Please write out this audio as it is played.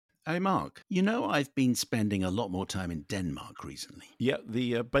Hey, Mark, you know I've been spending a lot more time in Denmark recently. Yeah,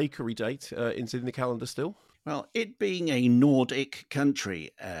 the bakery date is in the calendar still. Well, it being a Nordic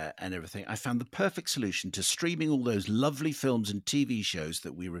country and everything, I found the perfect solution to streaming all those lovely films and TV shows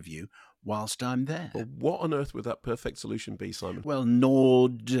that we review whilst I'm there. Well, what on earth would that perfect solution be, Simon? Well,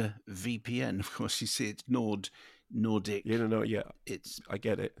 NordVPN, of course, you see it's Nordic. I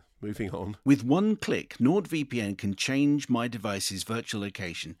get it. Moving on. With one click, NordVPN can change my device's virtual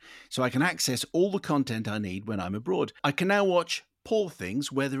location so I can access all the content I need when I'm abroad. I can now watch Poor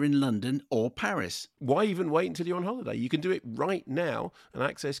Things, whether in London or Paris. Why even wait until you're on holiday? You can do it right now and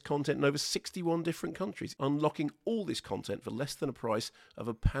access content in over 61 different countries, unlocking all this content for less than the price of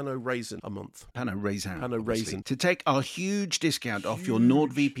a Pano Raisin a month. Pano Raisin. Pano Raisin. To take our huge discount off your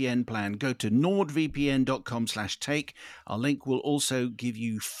NordVPN plan, go to nordvpn.com/take. Our link will also give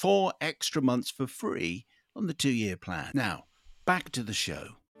you 4 extra months for free on the 2-year plan. Now, back to the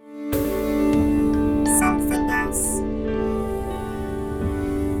show. Something else.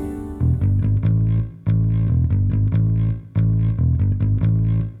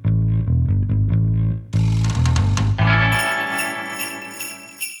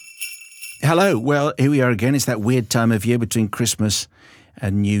 Hello. Well, here we are again. It's that weird time of year between Christmas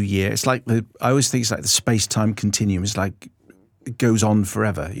and New Year. It's like I always think it's like the space-time continuum. It's like it goes on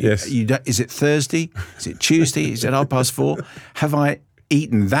forever. Yes. Is it Thursday? Is it Tuesday? Is it 4:30? Have I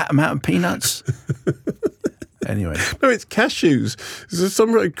eaten that amount of peanuts? Anyway. No, it's cashews.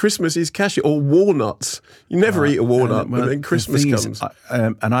 Some Christmas is cashew or walnuts. You never eat a walnut, and then Christmas comes.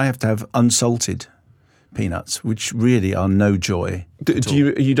 And I have to have unsalted peanuts, which really are no joy.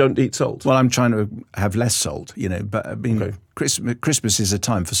 You don't eat salt? Well, I'm trying to have less salt, but I mean, okay. Christmas is a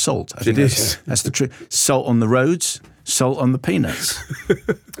time for salt. I think it is. That's the truth. Salt on the roads, salt on the peanuts.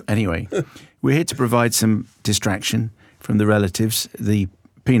 Anyway, we're here to provide some distraction from the relatives, the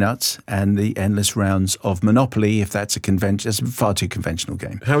peanuts, and the endless rounds of Monopoly, if that's That's a far too conventional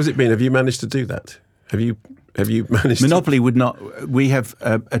game. How has it been? Have you managed to do that? Have you managed Monopoly would not. We have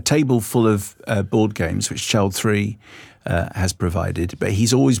a table full of board games, which Child 3 has provided, but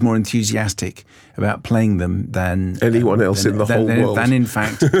he's always more enthusiastic about playing them than anyone else in the whole world. Than, in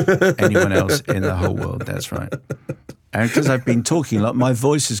fact, anyone else in the whole world. That's right. And because I've been talking a lot, my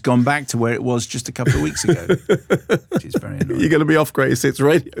voice has gone back to where it was just a couple of weeks ago, which is very annoying. You're going to be off Greatest Hits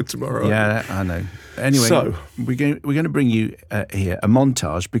Radio tomorrow. Yeah, I know. Anyway, so we're going to bring you here a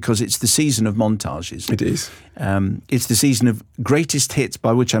montage because it's the season of montages. It is. It's the season of greatest hits,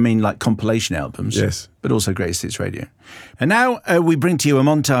 by which I mean like compilation albums. Yes. But also Greatest Hits Radio. And now we bring to you a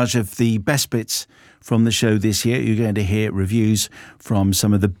montage of the best bits from the show this year. You're going to hear reviews from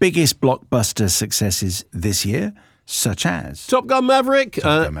some of the biggest blockbuster successes this year, such as Top Gun Maverick,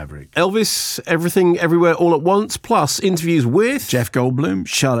 Elvis, Everything Everywhere All at Once, plus interviews with Jeff Goldblum,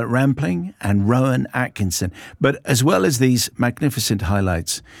 Charlotte Rampling, and Rowan Atkinson. But as well as these magnificent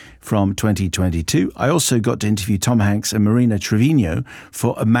highlights from 2022, I also got to interview Tom Hanks and Mariana Trevino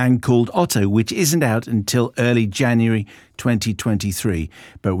for A Man Called Otto, which isn't out until early January 2023.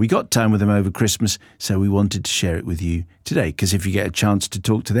 But we got time with them over Christmas, so we wanted to share it with you today, because if you get a chance to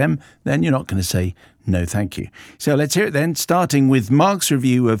talk to them, then you're not going to say no thank you. So let's hear it then, starting with Mark's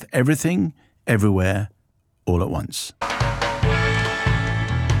review of Everything, Everywhere, All at Once.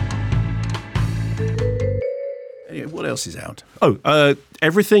 Anyway, what else is out?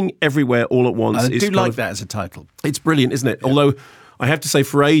 Everything, Everywhere, All at Once. I do like that as a title. It's brilliant, isn't it? Yeah. Although, I have to say,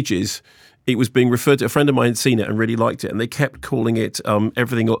 for ages, it was being referred to. A friend of mine had seen it and really liked it, and they kept calling it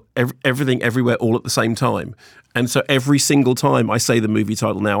Everything, Everywhere, All at the Same Time. And so every single time I say the movie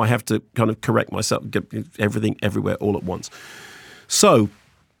title now, I have to kind of correct myself, Everything, Everywhere, All at Once. So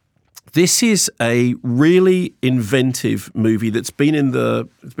this is a really inventive movie that's been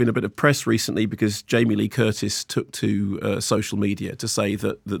it's been a bit of press recently because Jamie Lee Curtis took to social media to say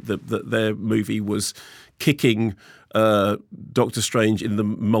that their movie was kicking Doctor Strange in the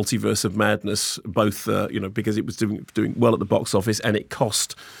Multiverse of Madness, both because it was doing well at the box office and it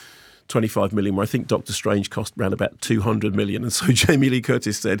cost 25 million, where I think Doctor Strange cost around about 200 million. And so Jamie Lee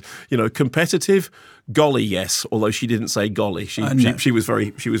Curtis said, competitive, golly, yes. Although she didn't say golly. She was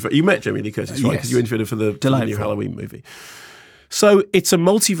very, you met Jamie Lee Curtis, right? Because Yes. you interviewed her for the new Halloween movie. So it's a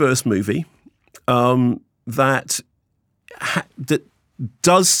multiverse movie that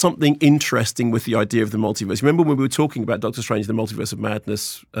does something interesting with the idea of the multiverse. Remember when we were talking about Doctor Strange, the Multiverse of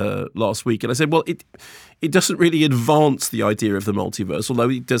Madness last week, and I said, well, it doesn't really advance the idea of the multiverse,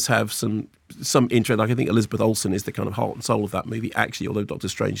 although it does have some interest. Like I think Elizabeth Olsen is the kind of heart and soul of that movie, actually, although Doctor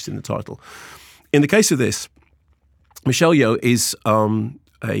Strange is in the title. In the case of this, Michelle Yeoh is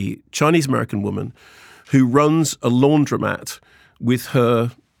a Chinese-American woman who runs a laundromat with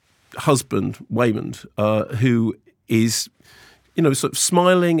her husband, Waymond, who is, sort of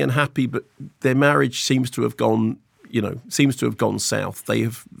smiling and happy, but their marriage seems to have gone south.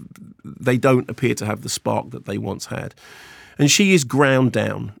 They don't appear to have the spark that they once had. And she is ground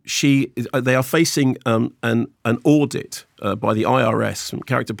down. They are facing an audit by the IRS, a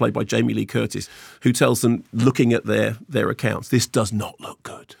character played by Jamie Lee Curtis, who tells them, looking at their accounts, this does not look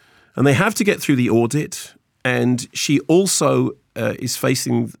good. And they have to get through the audit. And she also is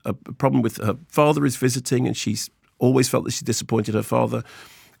facing a problem with her father is visiting, and she's always felt that she disappointed her father.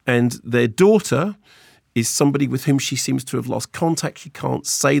 And their daughter is somebody with whom she seems to have lost contact. She can't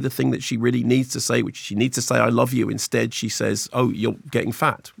say the thing that she really needs to say, which she needs to say, I love you. Instead, she says, oh, you're getting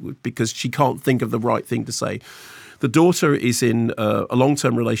fat, because she can't think of the right thing to say. The daughter is in a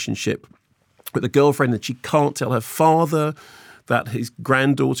long-term relationship with a girlfriend that she can't tell her father that his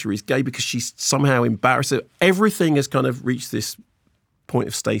granddaughter is gay because she's somehow embarrassed. So everything has kind of reached this point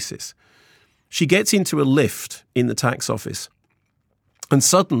of stasis. She gets into a lift in the tax office. And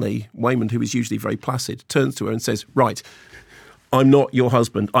suddenly, Waymond, who is usually very placid, turns to her and says, right, I'm not your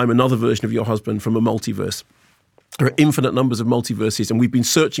husband. I'm another version of your husband from a multiverse. There are infinite numbers of multiverses, and we've been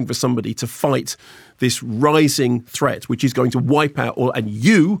searching for somebody to fight this rising threat, which is going to wipe out all, and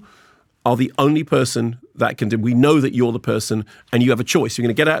you are the only person that can do. We know that you're the person, and you have a choice. You're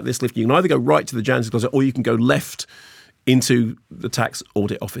going to get out of this lift. You can either go right to the janitor's closet, or you can go left into the tax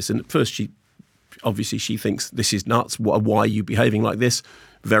audit office. And at first, she thinks this is nuts. Why are you behaving like this?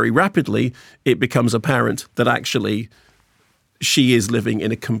 Very rapidly, it becomes apparent that actually she is living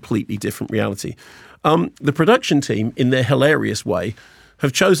in a completely different reality. The production team, in their hilarious way,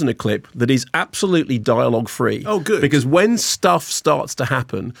 have chosen a clip that is absolutely dialogue-free. Oh, good. Because when stuff starts to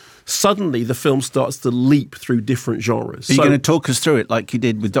happen, suddenly the film starts to leap through different genres. Are you going to talk us through it like you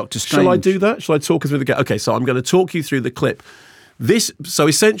did with Doctor Strange? Shall I do that? Shall I talk us through the... Okay, so I'm going to talk you through the clip. So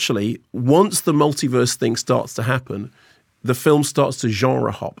essentially, once the multiverse thing starts to happen, the film starts to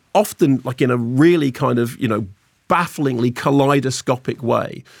genre hop, often like in a really kind of, bafflingly kaleidoscopic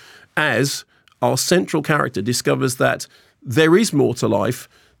way, as our central character discovers that there is more to life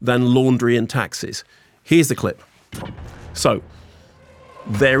than laundry and taxes. Here's the clip. So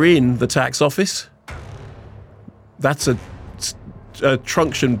they're in the tax office. That's a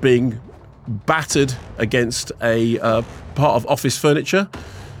truncheon being battered against a part of office furniture.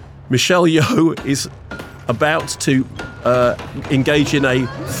 Michelle Yeoh is about to engage in a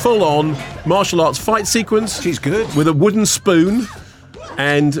full-on martial arts fight sequence. She's good. With a wooden spoon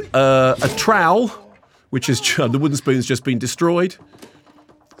and a trowel, which is the wooden spoon's just been destroyed.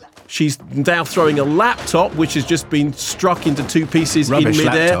 She's now throwing a laptop, which has just been struck into two pieces Rubbish in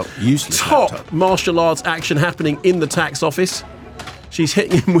midair. Laptop. Useless Top laptop. martial arts action happening in the tax office. She's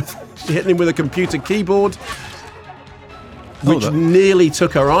hitting him with a computer keyboard, which nearly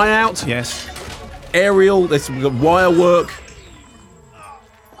took her eye out. Yes. Aerial, there's wire work.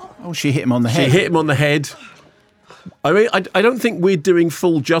 Oh, she hit him on the head. She hit him on the head. I mean, I don't think we're doing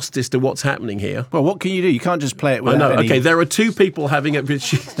full justice to what's happening here. Well, what can you do? You can't just play it without I know. any... Okay, there are two people having it. They're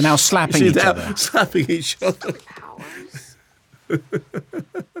now slapping each other. Slapping each other.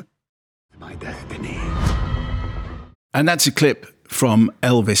 My destiny. And that's a clip from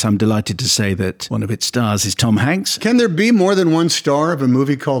Elvis. I'm delighted to say that one of its stars is Tom Hanks. Can there be more than one star of a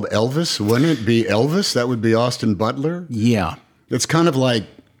movie called Elvis? Wouldn't it be Elvis? That would be Austin Butler. Yeah. It's kind of like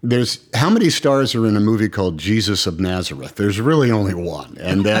how many stars are in a movie called Jesus of Nazareth? There's really only one,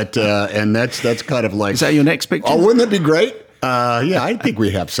 and that's kind of like. Is that your next picture? Oh, wouldn't that be great? Yeah, I think we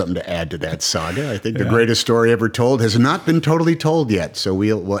have something to add to that saga. I think the greatest story ever told has not been totally told yet, so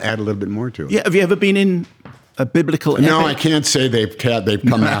we'll add a little bit more to it. Yeah. Have you ever been in a biblical epic? No, I can't say they've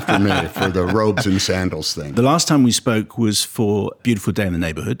come after me for the robes and sandals thing. The last time we spoke was for Beautiful Day in the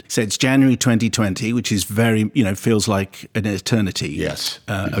Neighborhood. So it's January 2020, which is very, feels like an eternity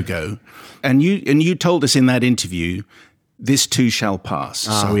ago. And you told us in that interview, this too shall pass.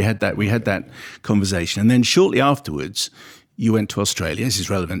 So we had that conversation. And then shortly afterwards, you went to Australia. This is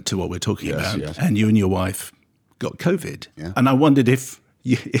relevant to what we're talking about. Yes. And you and your wife got COVID. Yeah. And I wondered if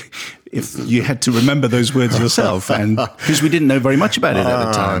you had to remember those words yourself, and because we didn't know very much about it at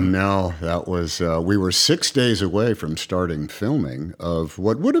the time. No, that was we were 6 days away from starting filming of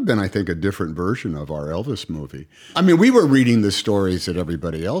what would have been, I think, a different version of our Elvis movie. I mean, we were reading the stories that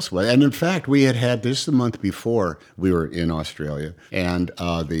everybody else was, and in fact, we had this the month before we were in Australia, and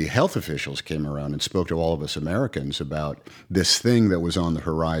the health officials came around and spoke to all of us Americans about this thing that was on the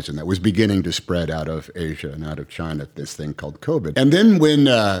horizon that was beginning to spread out of Asia and out of China. This thing called COVID, and then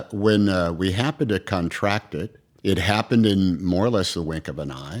when we happened to contract it, It happened in more or less the wink of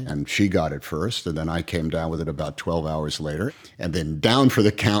an eye, and she got it first, and then I came down with it about 12 hours later, and then down for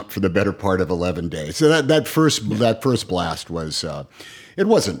the count for the better part of 11 days. So that first blast was, it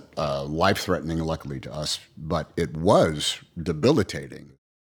wasn't life-threatening, luckily to us, but it was debilitating.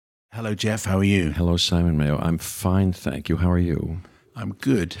 Hello, Jeff. How are you? Hello, Simon Mayo. I'm fine, thank you. How are you? I'm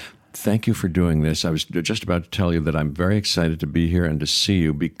good. Thank you for doing this. I was just about to tell you that I'm very excited to be here and to see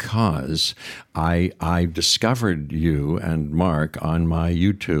you because I discovered you and Mark on my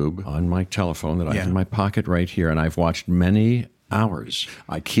YouTube, on my telephone that I have in my pocket right here, and I've watched many hours.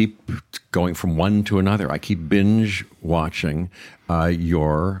 I keep going from one to another. I keep binge watching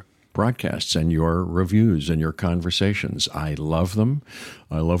your broadcasts and your reviews and your conversations. I love them.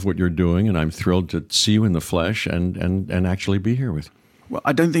 I love what you're doing, and I'm thrilled to see you in the flesh and actually be here with you. Well,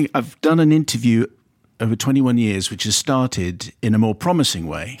 I don't think I've done an interview over 21 years which has started in a more promising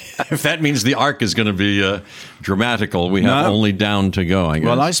way. If that means the arc is going to be dramatical, we have only down to go, I guess.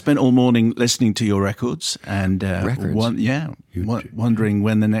 Well, I spent all morning listening to your records and wondering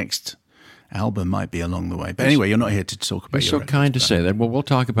when the next album might be along the way. But anyway, you're not here to talk about You're so kind to say that. Well, we'll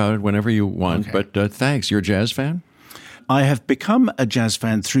talk about it whenever you want. Okay. But thanks. You're a jazz fan? I have become a jazz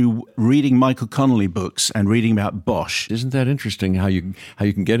fan through reading Michael Connolly books and reading about Bosch. Isn't that interesting how you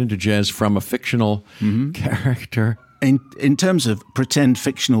can get into jazz from a fictional character? In terms of pretend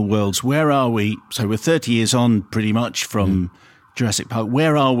fictional worlds, where are we? So we're 30 years on pretty much from Jurassic Park.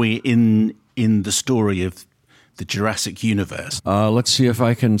 Where are we in the story of the Jurassic universe? Let's see if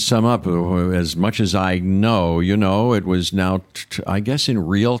I can sum up as much as I know. You know, it was now, I guess, in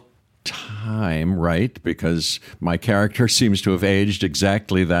real time, right? Because my character seems to have aged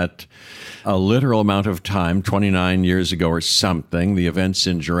exactly that a literal amount of time, 29 years ago or something. The events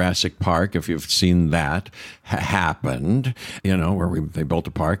in Jurassic Park, if you've seen that, happened, where they built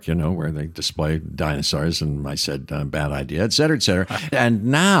a park, where they display dinosaurs, and I said, bad idea, et cetera, et cetera. And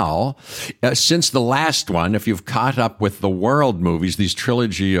now, since the last one, if you've caught up with the World movies, these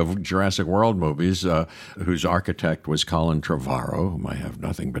trilogy of Jurassic World movies, whose architect was Colin Trevorrow, whom I have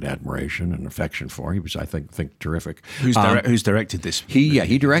nothing but admiration and affection for. He was, I think terrific. Who's directed this?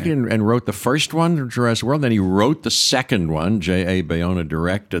 He directed and wrote the first one, Jurassic World. Then he wrote the second one. J.A. Bayona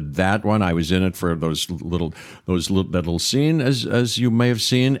directed that one. I was in it for that little scene, as you may have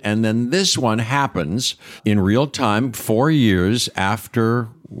seen. And then this one happens in real time 4 years after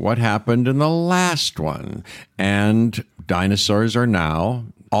what happened in the last one. And dinosaurs are now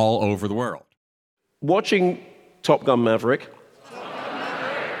all over the world. Watching Top Gun Maverick,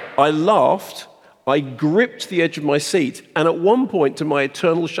 I laughed. I gripped the edge of my seat, and at one point, to my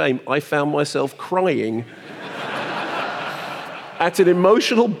eternal shame, I found myself crying at an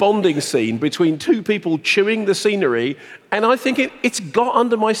emotional bonding scene between two people chewing the scenery, and I think it's got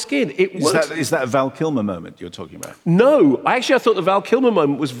under my skin. Is that a Val Kilmer moment you're talking about? No, I thought the Val Kilmer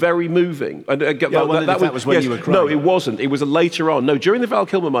moment was very moving. I wondered if that was when you were crying. No, it wasn't. It was later on. No, during the Val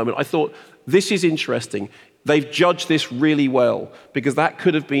Kilmer moment, I thought, this is interesting. They've judged this really well, because that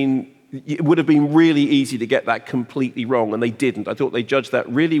could have been... It would have been really easy to get that completely wrong, and they didn't. I thought they judged that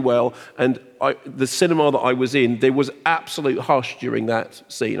really well, and the cinema that I was in, there was absolute hush during that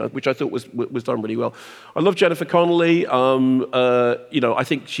scene, which I thought was done really well. I love Jennifer Connelly. I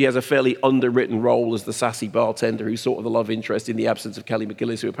think she has a fairly underwritten role as the sassy bartender who's sort of the love interest in the absence of Kelly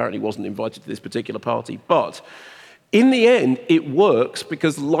McGillis, who apparently wasn't invited to this particular party. But in the end, it works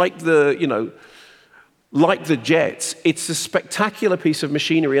because, like the jets, it's a spectacular piece of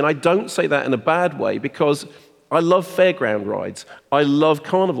machinery, and I don't say that in a bad way because I love fairground rides, I love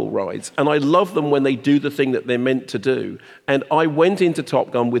carnival rides, and I love them when they do the thing that they're meant to do. And I went into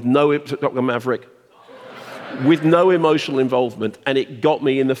Top Gun Maverick with no emotional involvement, and it got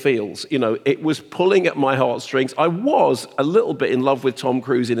me in the feels. It was pulling at my heartstrings. I was a little bit in love with Tom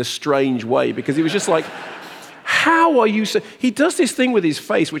Cruise in a strange way because it was just like, how are you so... He does this thing with his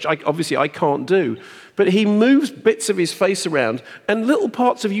face, which I can't do, but he moves bits of his face around, and little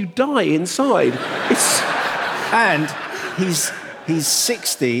parts of you die inside. And he's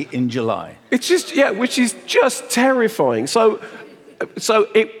 60 in July. It's just, which is just terrifying. So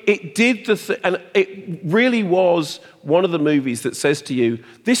it did the thing, and it really was one of the movies that says to you,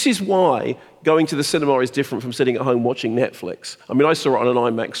 this is why going to the cinema is different from sitting at home watching Netflix. I mean, I saw it on an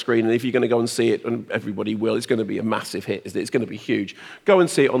IMAX screen, and if you're going to go and see it, and everybody will, it's going to be a massive hit, isn't it? It's going to be huge. Go and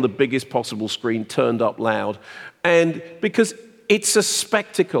see it on the biggest possible screen, turned up loud. And because it's a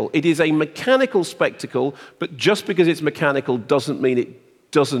spectacle, it is a mechanical spectacle, but just because it's mechanical doesn't mean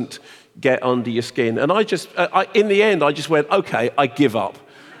it doesn't get under your skin. And in the end, I just went, okay, I give up.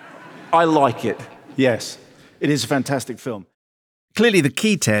 I like it. Yes, it is a fantastic film. clearly the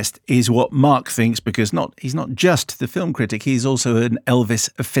key test is what Mark thinks, because he's not just the film critic, he's also an Elvis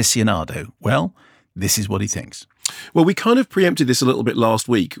aficionado. Well, this is what he thinks. Well, we kind of preempted this a little bit last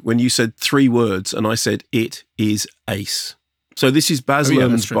week when you said 3 words and I said, it is ace. So this is Baz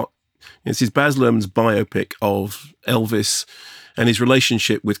Luhrmann's biopic of Elvis and his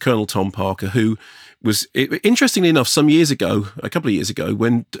relationship with Colonel Tom Parker, who was, interestingly enough, a couple of years ago,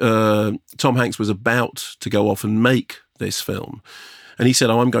 when Tom Hanks was about to go off and make this film. And he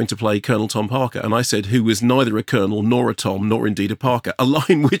said, I'm going to play Colonel Tom Parker. And I said, who was neither a colonel nor a Tom, nor indeed a Parker. A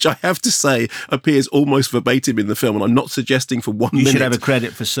line which I have to say appears almost verbatim in the film. And I'm not suggesting for 1 minute. You should have a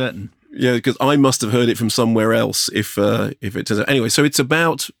credit for certain. Yeah, because I must have heard it from somewhere else if it turns out. Anyway, so it's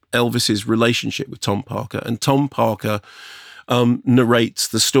about Elvis's relationship with Tom Parker. And Tom Parker narrates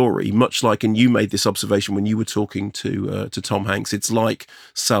the story, much like, and you made this observation when you were talking to Tom Hanks, it's like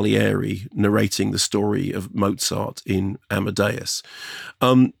Salieri narrating the story of Mozart in Amadeus.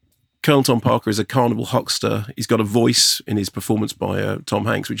 Colonel Tom Parker is a carnival huckster. He's got a voice in his performance by Tom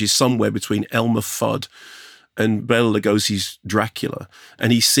Hanks, which is somewhere between Elmer Fudd and Bela Lugosi's Dracula.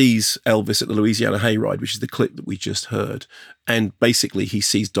 And he sees Elvis at the Louisiana Hayride, which is the clip that we just heard. And basically he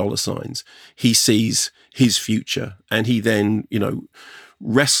sees dollar signs. He sees his future. And he then,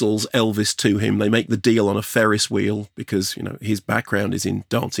 wrestles Elvis to him. They make the deal on a Ferris wheel because, his background is in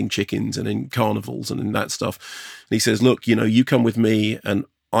dancing chickens and in carnivals and in that stuff. And he says, look, you come with me and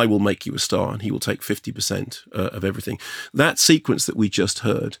I will make you a star. And he will take 50% of everything. That sequence that we just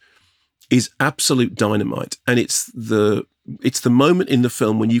heard is absolute dynamite. And it's the moment in the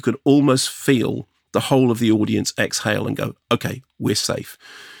film when you can almost feel the whole of the audience exhale and go, okay, we're safe.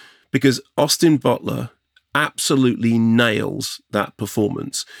 Because Austin Butler absolutely nails that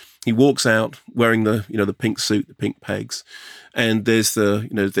performance. He walks out wearing the pink suit, the pink pegs, and there's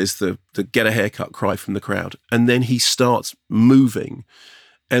the get a haircut cry from the crowd. And then he starts moving.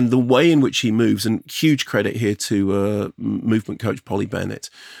 And the way in which he moves, and huge credit here to movement coach Polly Bennett,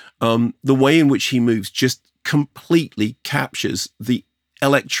 the way in which he moves just completely captures the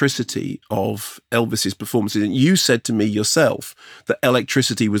electricity of Elvis's performances. And you said to me yourself that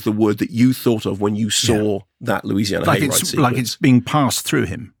electricity was the word that you thought of when you saw that Louisiana Hayride sequence. Like it's being passed through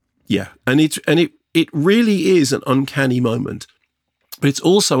him. Yeah, and it really is an uncanny moment, but it's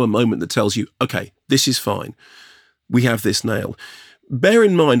also a moment that tells you, okay, this is fine. We have this nailed. Bear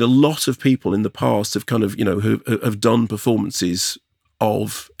in mind, a lot of people in the past have kind of, have done performances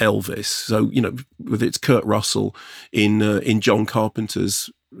of Elvis. So, whether it's Kurt Russell in John Carpenter's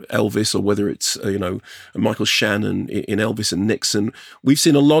Elvis, or whether it's, Michael Shannon in Elvis and Nixon, we've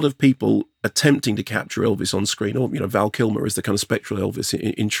seen a lot of people attempting to capture Elvis on screen, or, Val Kilmer as the kind of spectral Elvis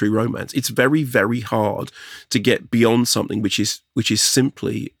in True Romance. It's very, very hard to get beyond something which is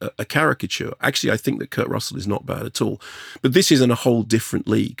simply a caricature. Actually, I think that Kurt Russell is not bad at all. But this is in a whole different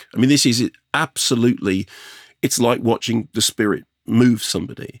league. I mean, this is absolutely, it's like watching the spirit move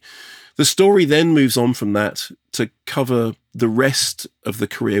somebody. The story then moves on from that to cover the rest of the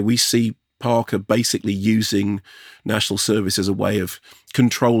career. We see Parker basically using national service as a way of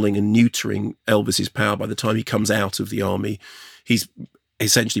controlling and neutering Elvis's power. By the time he comes out of the army, he's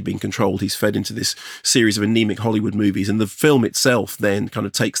essentially being controlled. He's fed into this series of anemic Hollywood movies. And the film itself then kind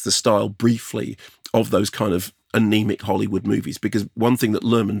of takes the style briefly of those kind of anemic Hollywood movies, because one thing that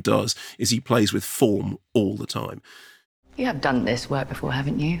Luhrmann does is he plays with form all the time. You have done this work before,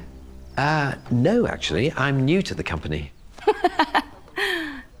 haven't you? No, actually. I'm new to the company.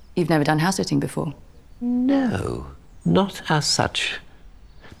 You've never done house sitting before? No, not as such.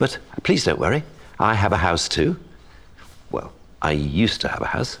 But please don't worry. I have a house too. Well, I used to have a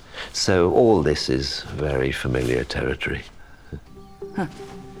house, so all this is very familiar territory. Huh.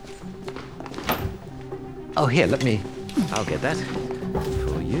 Oh, here, I'll get that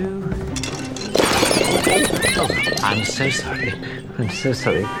for you. Oh, I'm so sorry. I'm so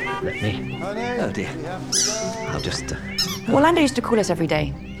sorry. Oh dear. I'll just... Orlando used to call us every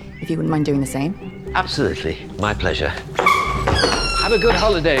day, if you wouldn't mind doing the same. Absolutely. My pleasure. Have a good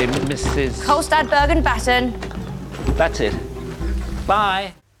holiday, Mrs... Kolstad, Bergen, Batten. That's it.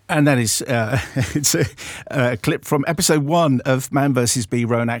 Bye. And that is it's a clip from episode 1 of Man vs. Bee.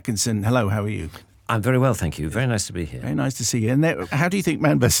 Rowan Atkinson. Hello, how are you? I'm very well, thank you. Very nice to be here. Very nice to see you. And how do you think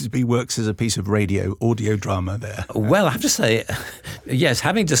Man vs. Bee works as a piece of audio drama there? Well, I have to say, yes,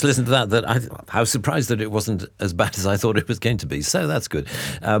 having just listened to that I was surprised that it wasn't as bad as I thought it was going to be. So that's good.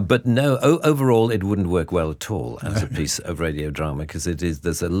 But no, overall, it wouldn't work well at all as a piece of radio drama, because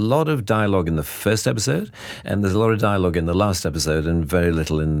there's a lot of dialogue in the first episode, and there's a lot of dialogue in the last episode, and very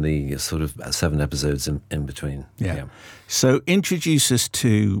little in the sort of 7 episodes in between. Yeah. So introduce us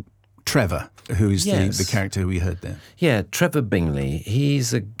to Trevor, who is Yes. the character we heard there. Yeah, Trevor Bingley.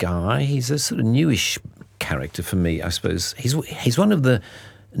 He's a guy. He's a sort of newish character for me, I suppose. He's one of the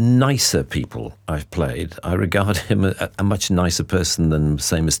nicer people I've played. I regard him a much nicer person than,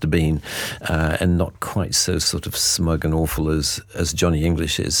 say, Mr. Bean, and not quite so sort of smug and awful as Johnny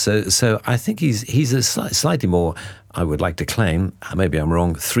English is. So I think he's a slightly more, I would like to claim, maybe I'm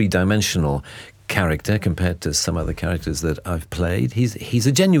wrong, three-dimensional character compared to some other characters that I've played. He's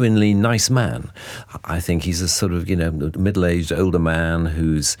a genuinely nice man. I think he's a sort of, middle-aged older man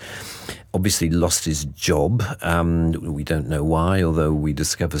who's obviously lost his job. We don't know why, although we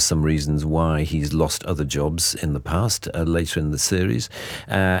discover some reasons why he's lost other jobs in the past, later in the series.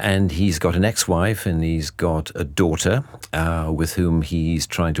 And he's got an ex-wife and he's got a daughter with whom he's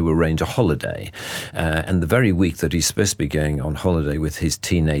trying to arrange a holiday. And the very week that he's supposed to be going on holiday with his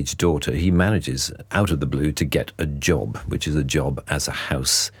teenage daughter, he manages, out of the blue, to get a job, which is a job as a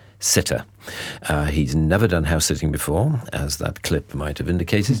house sitter. He's never done house sitting before, as that clip might have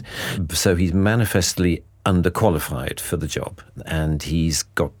indicated. So he's manifestly underqualified for the job, and he's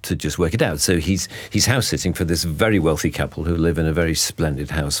got to just work it out. So he's house sitting for this very wealthy couple who live in a very splendid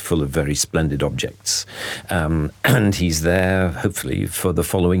house full of very splendid objects. And he's there, hopefully, for the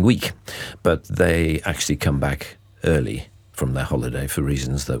following week. But they actually come back early from their holiday for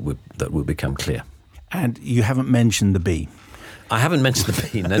reasons that will become clear. And you haven't mentioned the bee. I haven't mentioned the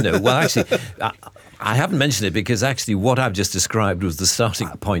bee, no. Well, actually, I haven't mentioned it because actually what I've just described was the starting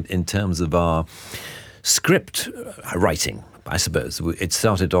point in terms of our script writing, I suppose. It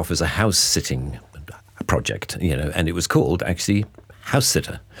started off as a house-sitting project, and it was called, actually, House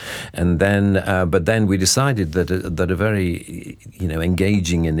Sitter. And then, but then we decided that a very,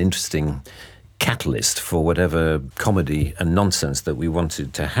 engaging and interesting catalyst for whatever comedy and nonsense that we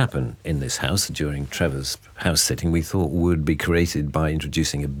wanted to happen in this house during Trevor's house sitting, we thought would be created by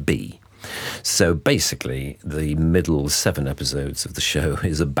introducing a bee. So basically, the middle 7 episodes of the show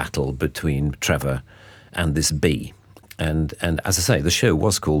is a battle between Trevor and this bee. And as I say, the show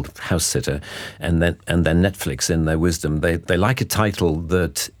was called House Sitter, and then Netflix, in their wisdom, they like a title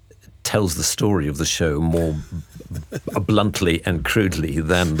that tells the story of the show more bluntly and crudely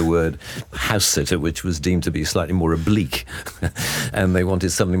than the word house sitter, which was deemed to be slightly more oblique. And they wanted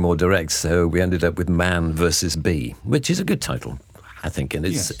something more direct, so we ended up with Man versus Bee, which is a good title, I think, and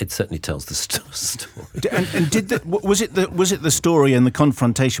it certainly tells the story. And was it the story and the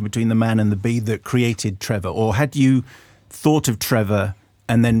confrontation between the man and the bee that created Trevor, or had you thought of Trevor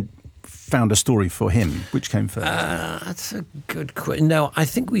and then found a story for him? Which came first? That's a good question. No, I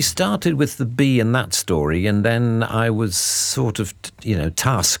think we started with the bee and that story, and then I was sort of,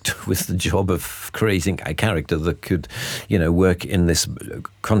 tasked with the job of creating a character that could, work in this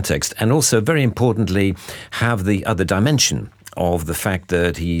context, and also, very importantly, have the other dimension of the fact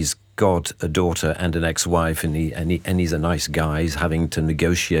that he's got a daughter and an ex-wife, and he's a nice guy. He's having to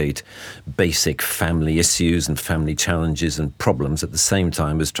negotiate basic family issues and family challenges and problems at the same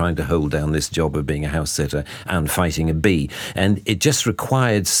time as trying to hold down this job of being a house sitter and fighting a bee. And it just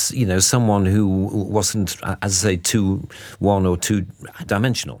required, someone who wasn't, as I say, one or two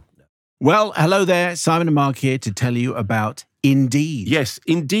dimensional. Well, hello there. Simon and Mark here to tell you about Indeed. Yes,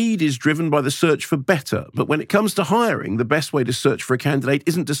 Indeed is driven by the search for better. But when it comes to hiring, the best way to search for a candidate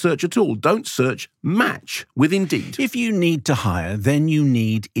isn't to search at all. Don't search, match with Indeed. If you need to hire, then you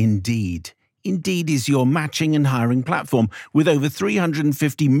need Indeed. Indeed is your matching and hiring platform with over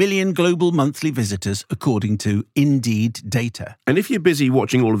 350 million global monthly visitors, according to Indeed data. And if you're busy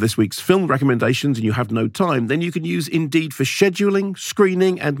watching all of this week's film recommendations and you have no time, then you can use Indeed for scheduling,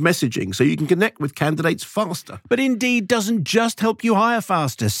 screening, and messaging so you can connect with candidates faster. But Indeed doesn't just help you hire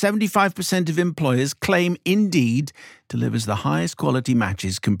faster. 75% of employers claim Indeed delivers the highest quality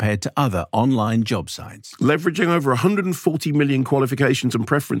matches compared to other online job sites. Leveraging over 140 million qualifications and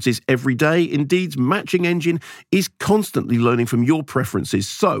preferences every day, Indeed's matching engine is constantly learning from your preferences.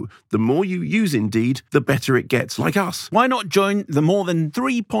 So, the more you use Indeed, the better it gets, like us. Why not join the more than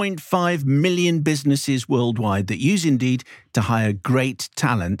 3.5 million businesses worldwide that use Indeed to hire great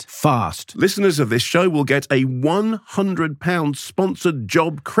talent fast? Listeners of this show will get a £100 sponsored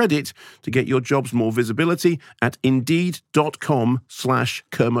job credit to get your jobs more visibility at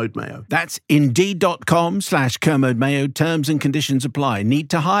Indeed.com/Kermode Mayo. That's Indeed.com/Kermode Mayo. Terms and conditions apply. Need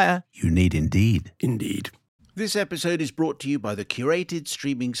to hire? You need Indeed. Indeed. This episode is brought to you by the curated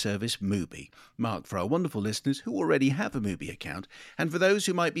streaming service Mubi. Mark, for our wonderful listeners who already have a Mubi account, and for those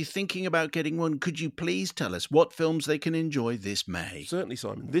who might be thinking about getting one, could you please tell us what films they can enjoy this May? Certainly,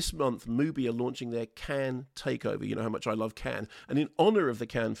 Simon. This month, Mubi are launching their Cannes takeover. You know how much I love Cannes. And in honour of the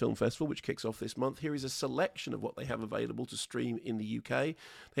Cannes Film Festival, which kicks off this month, here is a selection of what they have available to stream in the UK.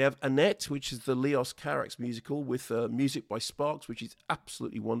 They have Annette, which is the Leos Carax musical with music by Sparks, which is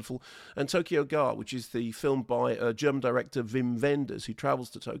absolutely wonderful, and Tokyo Ga, which is the film by German director Wim Wenders, who travels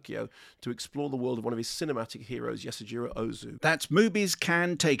to Tokyo to explore the world of one of his cinematic heroes, Yasujiro Ozu. That's Mubi's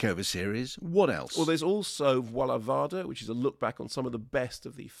Cannes Takeover series. What else? Well, there's also Voilà Varda, which is a look back on some of the best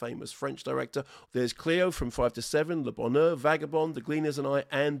of the famous French director. There's Cleo from 5 to 7, Le Bonheur, Vagabond, The Gleaners and I,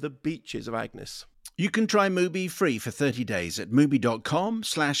 and The Beaches of Agnes. You can try Mubi free for 30 days at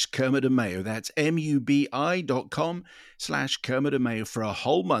mubi.com/Kermit and Mayo. That's mubi.com/Kermit and Mayo for a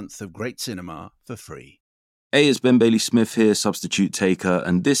whole month of great cinema for free. Hey, it's Ben Bailey-Smith here, substitute taker,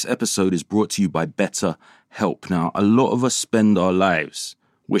 and this episode is brought to you by BetterHelp. Now, a lot of us spend our lives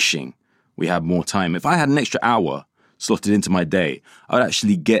wishing we had more time. If I had an extra hour slotted into my day, I would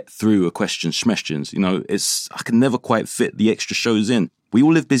actually get through a questions. You know, I can never quite fit the extra shows in. We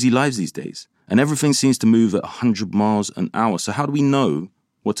all live busy lives these days, and everything seems to move at 100 miles an hour. So how do we know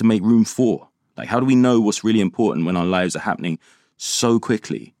what to make room for? Like, how do we know what's really important when our lives are happening so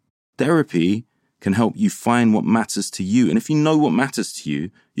quickly? Therapy can help you find what matters to you. And if you know what matters to you,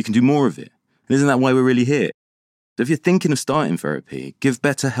 you can do more of it. And isn't that why we're really here? So if you're thinking of starting therapy, give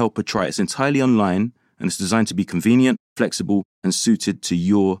BetterHelp a try. It's entirely online, and it's designed to be convenient, flexible, and suited to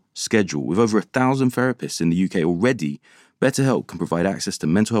your schedule. With over 1,000 therapists in the UK already, BetterHelp can provide access to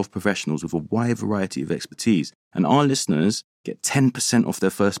mental health professionals with a wide variety of expertise. And our listeners get 10% off their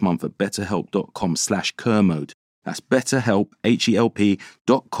first month at betterhelp.com/Kermode. That's BetterHelp,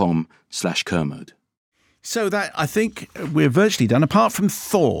 HELP.com/Kermode. So that, I think we're virtually done, apart from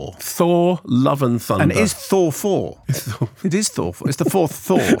Thor. Thor, Love and Thunder. And it is Thor 4. It is Thor 4. It's the fourth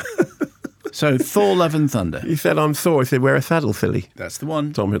Thor. So Thor, Love and Thunder. You said I'm Thor. I said, wear a saddle, Philly. That's the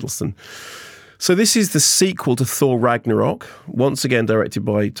one. Tom Hiddleston. So this is the sequel to Thor Ragnarok, once again directed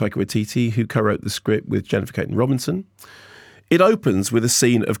by Taika Waititi, who co-wrote the script with Jennifer Caton Robinson. It opens with a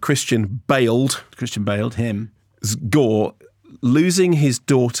scene of Christian Bale, him, Gore, losing his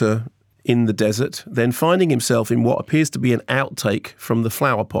daughter in the desert, then finding himself in what appears to be an outtake from the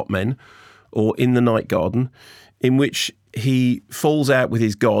Flower Pot Men, or In the Night Garden, in which he falls out with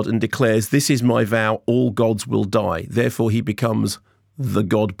his god and declares, "This is my vow, all gods will die." Therefore, he becomes the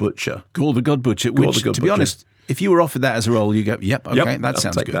God Butcher. Called the God Butcher, which, to be honest, if you were offered that as a role, you go, yep, okay, that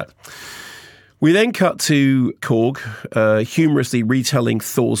sounds good. That. We then cut to Korg, humorously retelling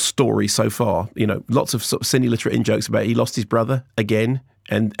Thor's story so far. You know, lots of sort of semi-literate in-jokes about he lost his brother again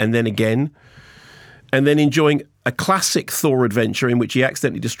and then again. And then enjoying a classic Thor adventure in which he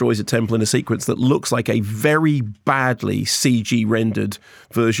accidentally destroys a temple in a sequence that looks like a very badly CG-rendered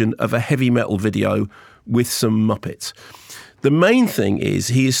version of a heavy metal video with some Muppets. The main thing is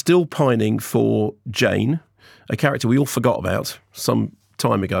he is still pining for Jane, a character we all forgot about some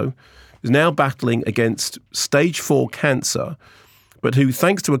time ago, is now battling against stage 4 cancer, but who,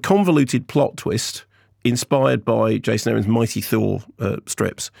 thanks to a convoluted plot twist inspired by Jason Aaron's Mighty Thor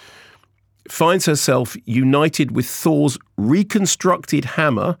strips, finds herself united with Thor's reconstructed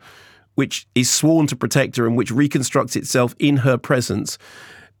hammer, which is sworn to protect her and which reconstructs itself in her presence,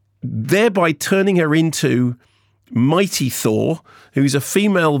 thereby turning her into Mighty Thor, who's a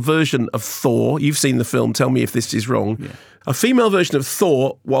female version of Thor. You've seen the film, tell me if this is wrong. Yeah. A female version of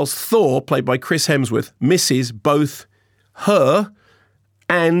Thor, whilst Thor, played by Chris Hemsworth, misses both her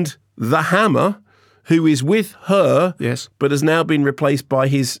and the hammer, who is with her, yes, but has now been replaced by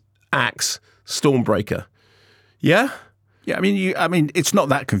his axe, Stormbreaker. Yeah? Yeah, I mean, it's not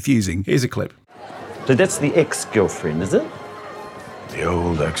that confusing. Here's a clip. So that's the ex-girlfriend, is it? The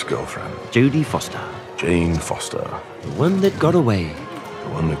old ex-girlfriend. Jodie Foster. Jane Foster. The one that got away. The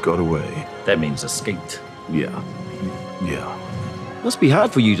one that got away. That means escaped. Yeah. Must be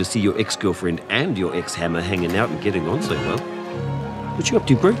hard for you to see your ex-girlfriend and your ex-hammer hanging out and getting on so well. What you up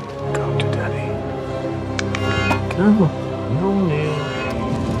to, bro? Go to daddy. No.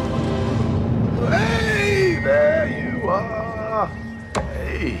 Hey, there you are.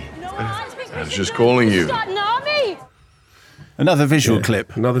 Hey. I was just calling you. Another visual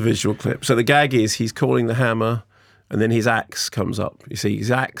clip. Another visual clip. So the gag is he's calling the hammer and then his axe comes up. You see,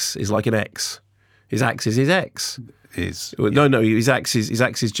 his axe is like an ex. His axe is his ex. No, his axe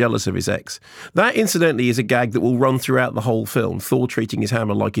is jealous of his ex. That, incidentally, is a gag that will run throughout the whole film. Thor treating his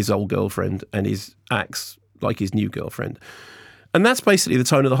hammer like his old girlfriend and his axe like his new girlfriend. And that's basically the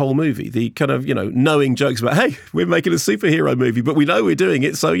tone of the whole movie. The kind of, knowing jokes about, hey, we're making a superhero movie, but we know we're doing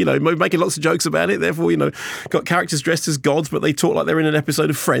it. So, we're making lots of jokes about it. Therefore, got characters dressed as gods, but they talk like they're in an episode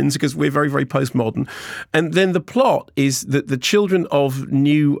of Friends because we're very, very postmodern. And then the plot is that the children of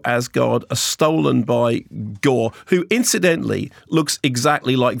New Asgard are stolen by Gore, who incidentally looks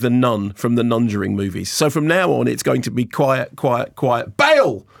exactly like the nun from the Nunjuring movies. So from now on, it's going to be quiet, quiet, quiet.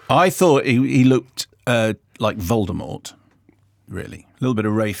 Bail! I thought he looked like Voldemort. Really. A little bit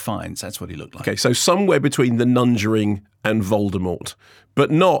of Ray Fiennes, that's what he looked like. Okay, so somewhere between the Nunjuring and Voldemort, but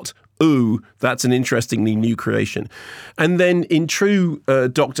not, ooh, that's an interestingly new creation. And then in true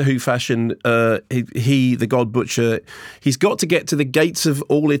Doctor Who fashion, he, the God Butcher, he's got to get to the gates of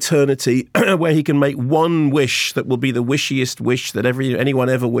all eternity where he can make one wish that will be the wishiest wish that anyone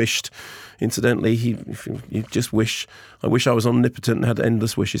ever wished. Incidentally, you just wish, I wish I was omnipotent and had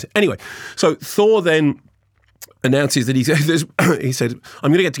endless wishes. Anyway, so Thor then announces that he said, I'm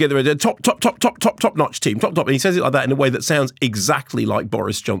going to get together a top-notch team, top. And he says it like that in a way that sounds exactly like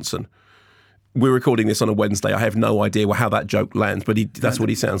Boris Johnson. We're recording this on a Wednesday. I have no idea how that joke lands, but that's what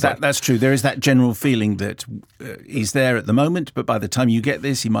he sounds like. That's true. There is that general feeling that he's there at the moment, but by the time you get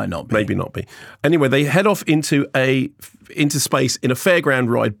this, he might not be. Maybe not be. Anyway, they head off into space in a fairground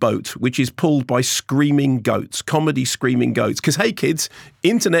ride boat, which is pulled by screaming goats, comedy screaming goats. Because, hey, kids,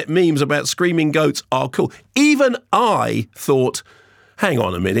 internet memes about screaming goats are cool. Even I thought, hang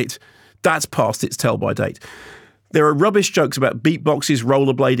on a minute, that's past its tell-by date. There are rubbish jokes about beatboxes,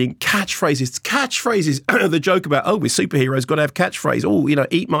 rollerblading, catchphrases. The joke about, we're superheroes, got to have catchphrase. Oh,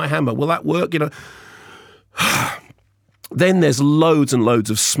 eat my hammer. Will that work? Then there's loads and loads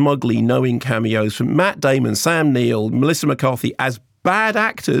of smugly knowing cameos from Matt Damon, Sam Neill, Melissa McCarthy as bad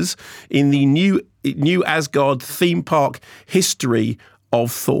actors in the new Asgard theme park history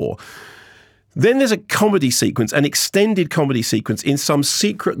of Thor. Then there's a comedy sequence, an extended comedy sequence in some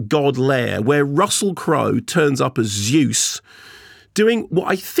secret god lair where Russell Crowe turns up as Zeus doing what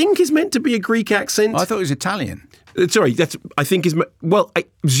I think is meant to be a Greek accent. I thought it was Italian. Sorry,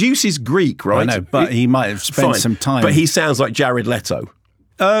 Zeus is Greek, right? I know, but he might have spent some time. But he sounds like Jared Leto.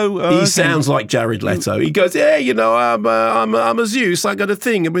 He sounds like Jared Leto. He goes, I'm a Zeus. I got a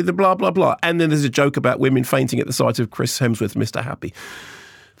thing with the blah, blah, blah. And then there's a joke about women fainting at the sight of Chris Hemsworth, Mr. Happy.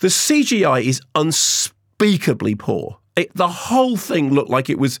 The CGI is unspeakably poor. The whole thing looked like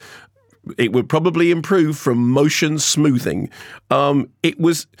it would probably improve from motion smoothing. It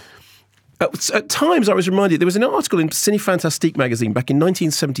was... At times, I was reminded, there was an article in Cinefantastique magazine back in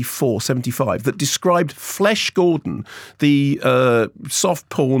 1974-75 that described Flesh Gordon, the soft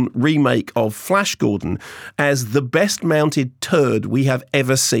porn remake of Flash Gordon, as the best mounted turd we have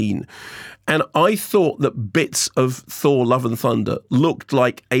ever seen. And I thought that bits of Thor Love and Thunder looked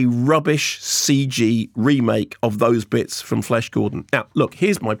like a rubbish CG remake of those bits from Flesh Gordon. Now, look,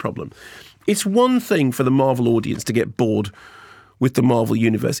 here's my problem. It's one thing for the Marvel audience to get bored with the Marvel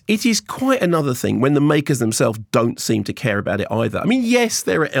Universe. It is quite another thing when the makers themselves don't seem to care about it either. I mean, yes,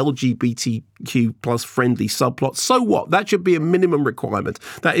 there are LGBTQ plus friendly subplots. So what? That should be a minimum requirement.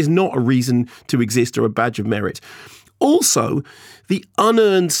 That is not a reason to exist or a badge of merit. Also, the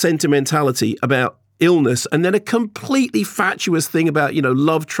unearned sentimentality about illness and then a completely fatuous thing about,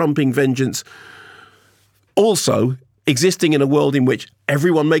 love trumping vengeance. Also, existing in a world in which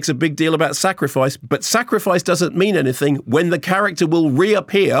everyone makes a big deal about sacrifice, but sacrifice doesn't mean anything when the character will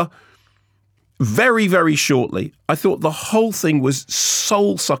reappear very, very shortly. I thought the whole thing was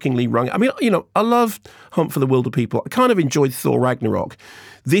soul-suckingly wrong. I mean, I loved Hunt for the Wilder People. I kind of enjoyed Thor Ragnarok.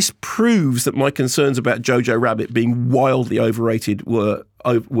 This proves that my concerns about Jojo Rabbit being wildly overrated were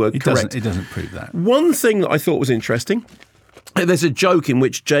correct. It doesn't prove that. One thing that I thought was interesting, there's a joke in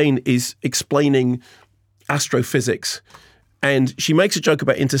which Jane is explaining astrophysics and she makes a joke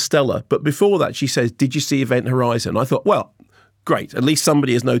about Interstellar, but before that she says, did you see Event Horizon? I thought, well, great, at least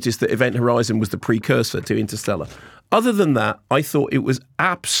somebody has noticed that Event Horizon was the precursor to Interstellar. Other than that, I thought it was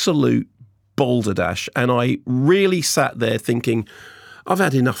absolute balderdash, and I really sat there thinking, I've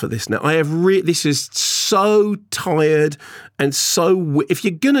had enough of this now. This is so tired and so... If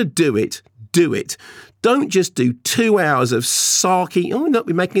you're going to do it, do it. Don't just do 2 hours of sarky,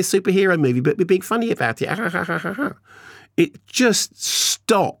 we're making a superhero movie, but we're being funny about it. It just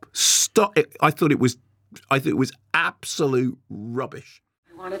stop. I thought it was absolute rubbish.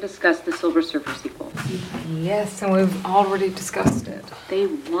 I want to discuss the Silver Surfer sequel. Yes, and we've already discussed it. They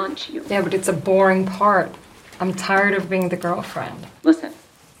want you. Yeah, but it's a boring part. I'm tired of being the girlfriend. Listen,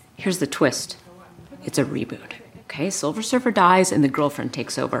 here's the twist. It's a reboot. Okay, Silver Surfer dies and the girlfriend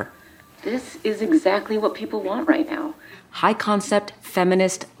takes over. This is exactly what people want right now. High concept,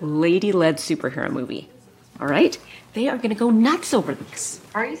 feminist, lady-led superhero movie. all right? They are going to go nuts over this.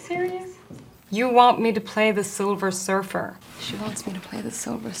 Are you serious? You want me to play the Silver Surfer? She wants me to play the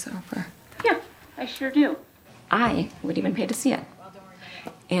Silver Surfer. Yeah, I sure do. I would even pay to see it.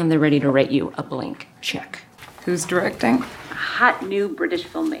 And they're ready to write you a blank check. Who's directing? A hot new British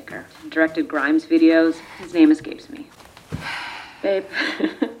filmmaker. Directed Grimes videos. His name escapes me. Babe.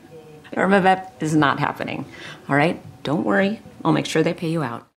 Irma Vep is not happening. All right? Don't worry. I'll make sure they pay you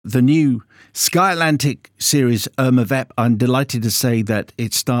out. The new Sky Atlantic series Irma Vep, I'm delighted to say that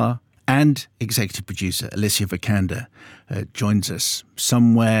its star and executive producer Alicia Vikander joins us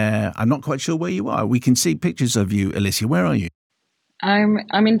somewhere. I'm not quite sure where you are. We can see pictures of you, Alicia. Where are you?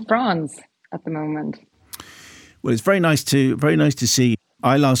 I'm in France at the moment. Well, it's very nice to see.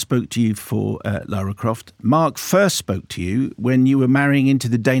 I last spoke to you for Lara Croft. Mark first spoke to you when you were marrying into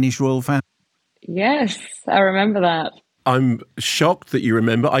the Danish royal family. Yes, I remember that. I'm shocked that you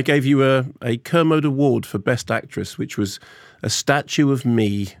remember. I gave you a Kermode Award for Best Actress, which was a statue of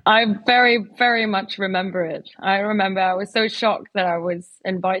me. I very, very much remember it. I remember I was so shocked that I was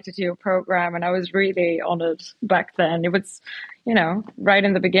invited to your program, and I was really honored back then. It was, right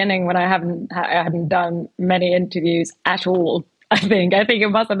in the beginning when I hadn't done many interviews at all. I think it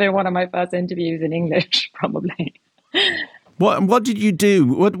must have been one of my first interviews in English, probably. What did you do?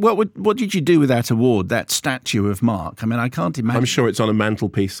 What did you do with that award, that statue of Mark? I mean, I can't imagine. I'm sure it's on a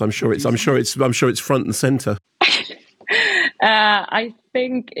mantelpiece. I'm sure it's front and center. I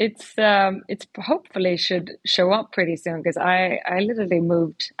think it's hopefully should show up pretty soon, because I literally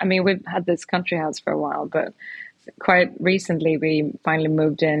moved. I mean, we've had this country house for a while, but quite recently we finally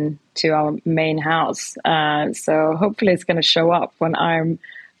moved in to our main house. So hopefully it's going to show up when I'm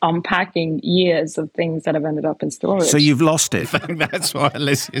unpacking years of things that have ended up in storage. So you've lost it. That's what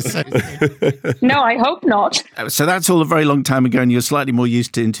Alicia says. No, I hope not. So that's all a very long time ago, and you're slightly more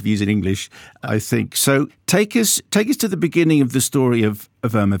used to interviews in English, I think. So take us to the beginning of the story of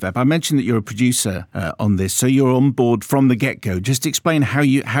Irma Vep. I mentioned that you're a producer on this, so you're on board from the get-go. Just explain how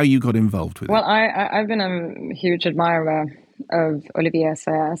you got involved with it. Well, I've been a huge admirer of Olivier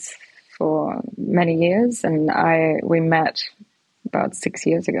Assayas for many years, and we met about 6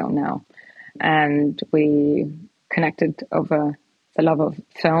 years ago now, and we connected over the love of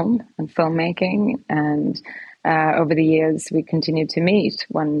film and filmmaking, and over the years we continued to meet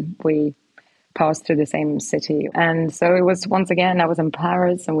when we passed through the same city. And so it was, once again, I was in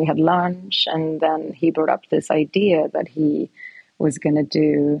Paris and we had lunch, and then he brought up this idea that he was going to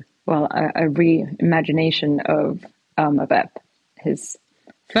do, a reimagination of Irma Vep, his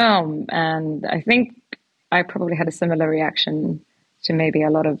film. And I think I probably had a similar reaction to maybe a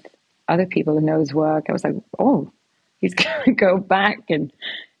lot of other people who know his work. I was like, oh, he's going to go back and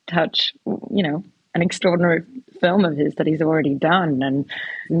touch, an extraordinary film of his that he's already done, and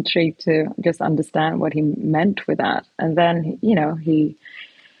intrigued to just understand what he meant with that. And then,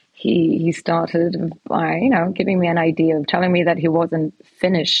 he started by, giving me an idea of telling me that he wasn't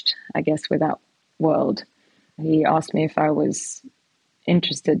finished, I guess, with that world. He asked me if I was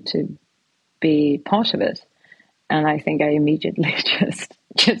interested to be part of it. And I think I immediately just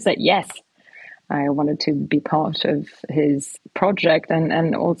said yes. I wanted to be part of his project,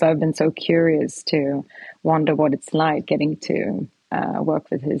 and also I've been so curious to wonder what it's like getting to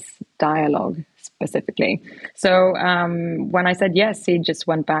work with his dialogue specifically. So when I said yes, he just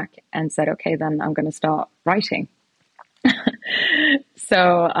went back and said, okay, then I'm going to start writing.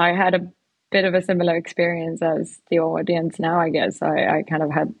 So I had a bit of a similar experience as the audience now, I guess. I kind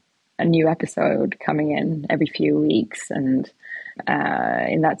of had a new episode coming in every few weeks, and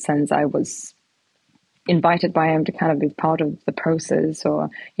in that sense I was invited by him to kind of be part of the process, or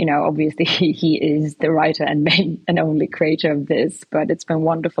obviously he is the writer and main and only creator of this, but it's been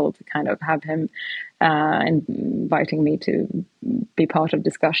wonderful to kind of have him inviting me to be part of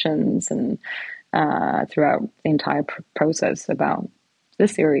discussions and throughout the entire process about the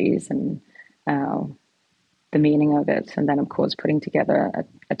series and the meaning of it, and then of course putting together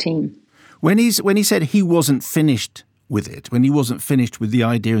a team. When he said he wasn't finished with it, when he wasn't finished with the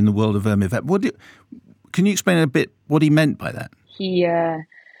idea in the world of Irma Vep, can you explain a bit what he meant by that? He,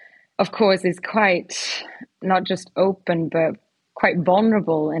 of course, is quite not just open, but quite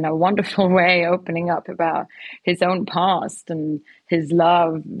vulnerable in a wonderful way, opening up about his own past and his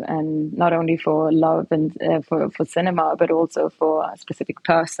love, and not only for love and for cinema, but also for a specific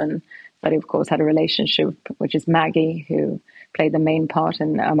person that he, of course, had a relationship, which is Maggie, who played the main part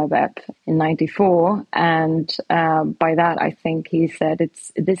in Irma Vep in '94. And by that, I think he said,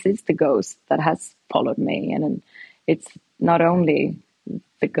 this is the ghost that has followed me. And it's not only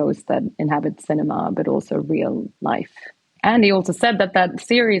the ghost that inhabits cinema, but also real life. And he also said that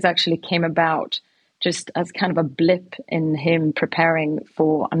series actually came about just as kind of a blip in him preparing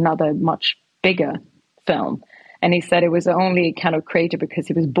for another much bigger film. And he said it was only kind of created because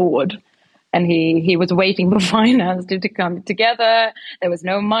he was bored. And he was waiting for finance to come together. There was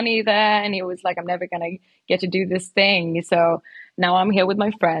no money there. And he was like, I'm never going to get to do this thing. So now I'm here with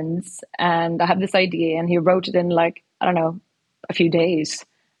my friends and I have this idea. And he wrote it in like, I don't know, a few days.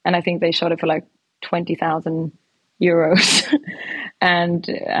 And I think they shot it for like 20,000 euros. And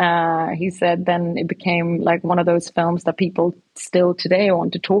he said then it became like one of those films that people still today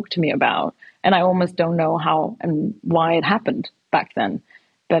want to talk to me about. And I almost don't know how and why it happened back then.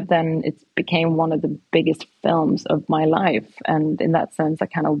 But then it became one of the biggest films of my life. And in that sense, I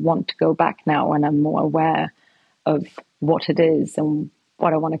kind of want to go back now when I'm more aware of what it is and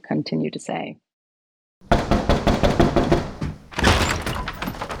what I want to continue to say.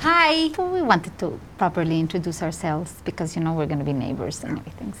 Hi. Well, we wanted to properly introduce ourselves because, you know, we're going to be neighbors and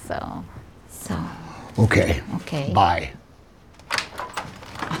everything. So. Okay. Bye.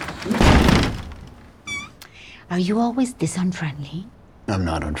 Are you always this unfriendly? I'm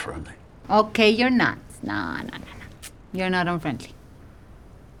not unfriendly. Okay, you're not. No. You're not unfriendly.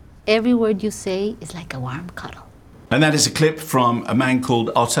 Every word you say is like a warm cuddle. And that is a clip from A Man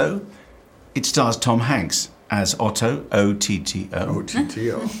Called Otto. It stars Tom Hanks as Otto, O-T-T-O.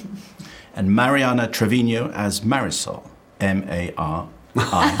 O-T-T-O. And Mariana Trevino as Marisol, M-A-R-I-S-O-L.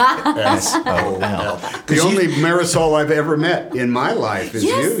 The only Marisol I've ever met in my life is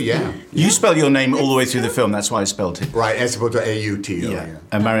you, yeah. You spell your name all the way through the film, that's why I spelled it. Right, as opposed to A-U-T-O. Yeah.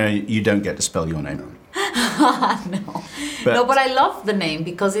 And Mariana, you don't get to spell your name. No. But I love the name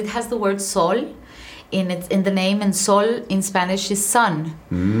because it has the word sol in the name, and sol in Spanish is sun.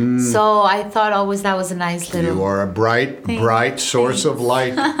 So I thought always that was a nice little... You are a bright source of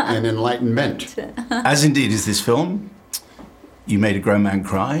light and enlightenment. As indeed is this film. You made a grown man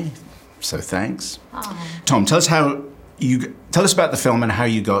cry, so thanks. Tom, tell us about the film and how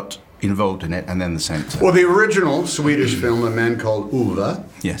you got involved in it, and then the same thing. Well, the original Swedish film, A Man Called Ove,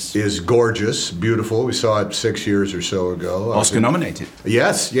 is gorgeous, beautiful. We saw it 6 years or so ago. Oscar nominated.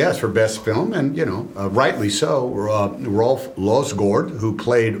 Yes, for Best Film, and, you know, rightly so. Rolf Losgaard, who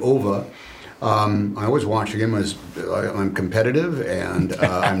played Ove, I was watching him as I'm competitive and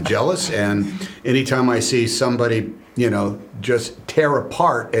I'm jealous, and anytime I see somebody, you know, just tear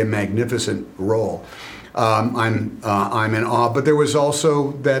apart a magnificent role, I'm in awe. But there was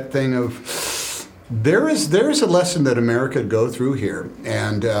also that thing of there is a lesson that America could go through here,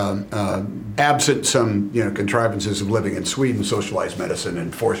 and absent some, you know, contrivances of living in Sweden, socialized medicine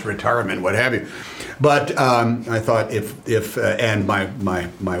and forced retirement, what have you. But I thought if and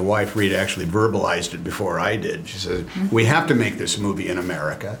my wife Rita actually verbalized it before I did. She said, we have to make this movie in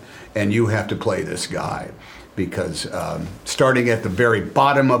America, and you have to play this guy. Because starting at the very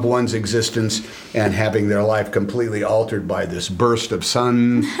bottom of one's existence and having their life completely altered by this burst of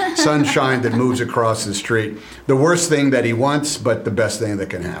sunshine that moves across the street, the worst thing that he wants, but the best thing that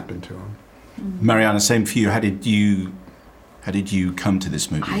can happen to him. Mariana, same for you. How did you come to this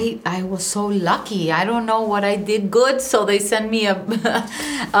movie? I was so lucky. I don't know what I did good, so they sent me a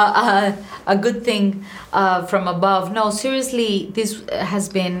good thing from above. No, seriously, this has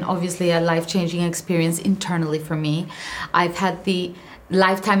been obviously a life-changing experience internally for me. I've had the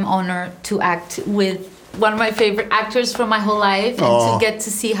lifetime honor to act with one of my favorite actors from my whole life, and to get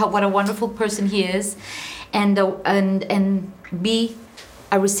to see what a wonderful person he is, and be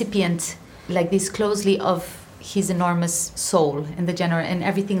a recipient like this closely of his enormous soul and and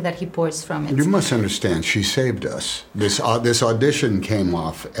everything that he pours from it. You must understand, she saved us. This audition came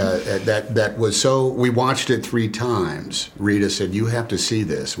off that was so. We watched it 3 times. Rita said, "You have to see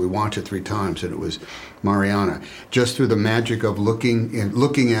this." We watched it 3 times, and it was Mariana, just through the magic of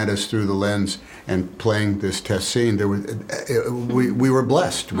looking at us through the lens and playing this test scene. We were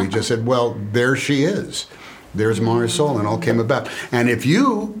blessed. We just said, "Well, there she is. There's Marisol," and all came about. And if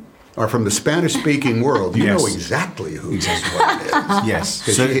you are from the Spanish-speaking world, you know exactly who this one is. Yes.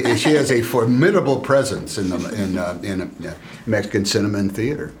 So she has a formidable presence in Mexican cinema and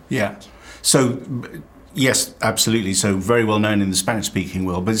theater. Yeah. So, yes, absolutely. So very well known in the Spanish-speaking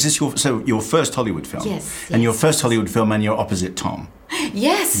world. But is this your first Hollywood film? Yes. And your first Hollywood film, and you're opposite Tom.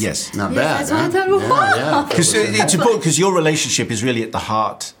 Yes. Yes. Not bad. That's what I thought. Yeah. Because it's important, because your relationship is really at the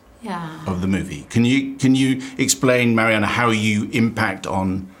heart of the movie. Can you explain, Mariana, how you impact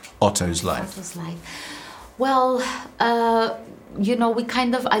on Otto's life? Well, you know,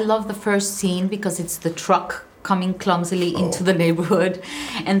 I love the first scene because it's the truck coming clumsily into the neighborhood,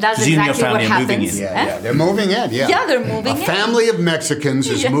 and that's 'Cause you and your exactly what family are moving happens. in. Yeah, they're moving in. Yeah, Yeah, they're moving A in. family of Mexicans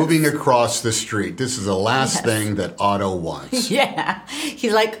is Yes. moving across the street. This is the last Yes. thing that Otto wants. Yeah,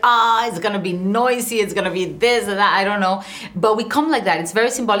 he's like, it's gonna be noisy, it's gonna be this and that, I don't know. But we come like that. It's very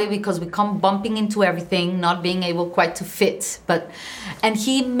symbolic because we come bumping into everything, not being able quite to fit. And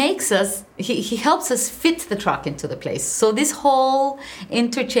he makes us, he helps us fit the truck into the place. So this whole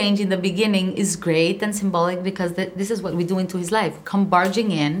interchange in the beginning is great and symbolic because this is what we do into his life. Come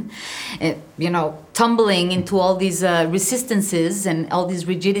barging in, tumbling into all these resistances and all this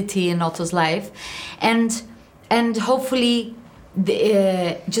rigidity in Otto's life. And hopefully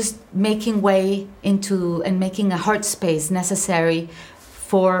just making way into and making a heart space necessary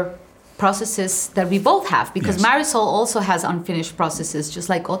for processes that we both have, because Yes. Marisol also has unfinished processes just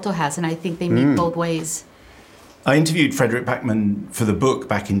like Otto has, and I think they meet both ways. I interviewed Frederick Backman for the book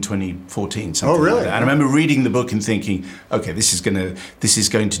back in 2014. Something really? like that. And I remember reading the book and thinking, okay, this is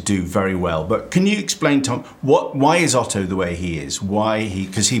going to do very well. But can you explain, Tom, why is Otto the way he is?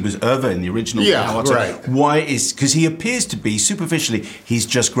 Because he was Irva in the original. Yeah, Otto. right. Because he appears to be superficially, he's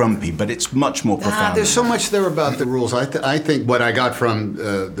just grumpy, but it's much more profound. There's so much there about the rules. I think what I got from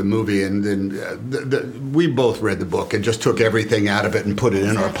the movie, and we both read the book and just took everything out of it and put it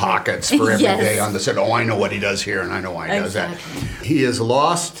in our pockets for every day on the set. Oh, I know what he does here, and I know why he does that. He has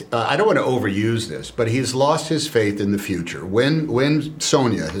lost, I don't want to overuse this, but he's lost his faith in the future. When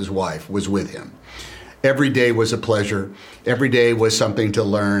Sonia, his wife, was with him, every day was a pleasure. Every day was something to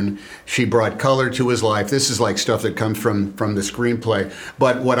learn. She brought color to his life. This is like stuff that comes from the screenplay.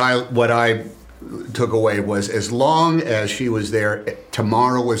 But what I took away was, as long as she was there,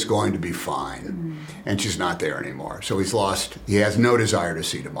 tomorrow was going to be fine. And she's not there anymore. So he has no desire to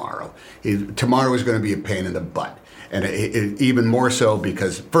see tomorrow. Tomorrow is going to be a pain in the butt. And even more so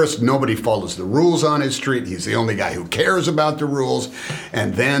because, first, nobody follows the rules on his street. He's the only guy who cares about the rules.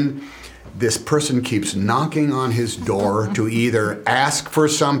 And then this person keeps knocking on his door to either ask for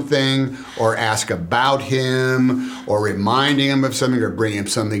something or ask about him or reminding him of something or bring him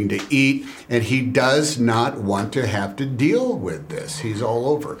something to eat. And he does not want to have to deal with this. He's all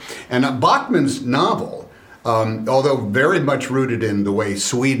over. And Bachmann's novel, although very much rooted in the way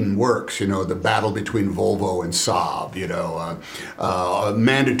Sweden works, the battle between Volvo and Saab,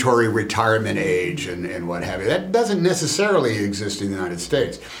 mandatory retirement age and what have you. That doesn't necessarily exist in the United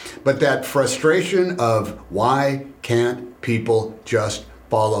States. But that frustration of why can't people just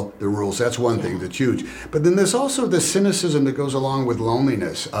follow the rules, that's one thing that's huge. But then there's also the cynicism that goes along with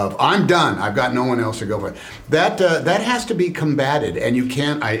loneliness of, I'm done, I've got no one else to go for. That has to be combated, and you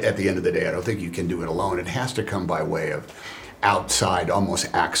can't, at the end of the day, I don't think you can do it alone. It has to come by way of outside, almost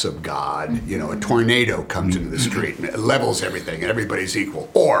acts of God. A tornado comes into the street and it levels everything and everybody's equal.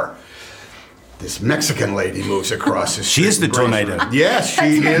 Or this Mexican lady moves across the street. She is the tornado. Yes,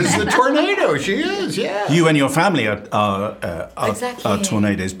 she is the tornado. She is, yeah. You and your family are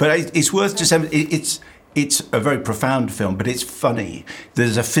tornadoes. But it's worth just saying, it's a very profound film, but it's funny.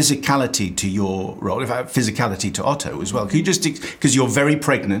 There's a physicality to your role, in fact, physicality to Otto as well. Can you just, because you're very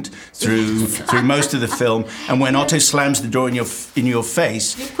pregnant through most of the film, and when Otto slams the door in your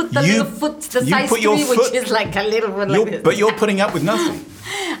face, you put the little foot to the size 3, which is like a little one like this. But you're putting up with nothing.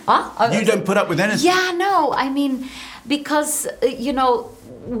 You don't put up with anything. Yeah, no. I mean, because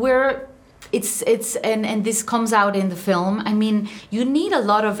and this comes out in the film. I mean, you need a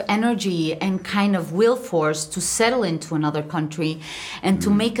lot of energy and kind of will force to settle into another country and to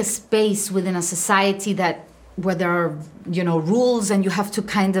make a space within a society where there are, rules and you have to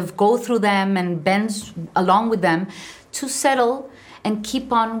kind of go through them and bend along with them to settle and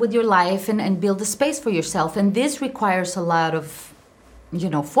keep on with your life and build a space for yourself. And this requires a lot of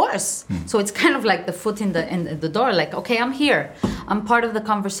force. So it's kind of like the foot in the door, like, okay, I'm here. I'm part of the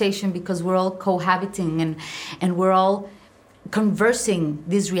conversation because we're all cohabiting and we're all conversing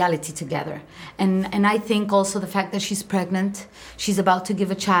this reality together. And I think also the fact that she's pregnant, she's about to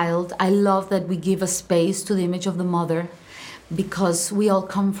give a child. I love that we give a space to the image of the mother, because we all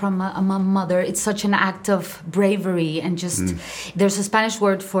come from a mother. It's such an act of bravery and just, there's a Spanish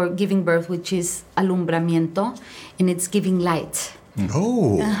word for giving birth, which is alumbramiento, and it's giving light.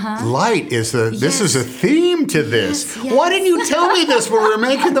 Oh, light is this is a theme to this. Yes. Why didn't you tell me this when we were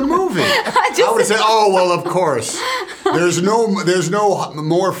making the movie? I would have said, oh, well, of course. There's no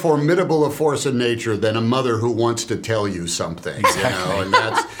more formidable a force in nature than a mother who wants to tell you something. And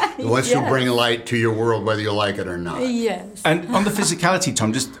that's wants to bring light to your world, whether you like it or not. Yes. And on the physicality,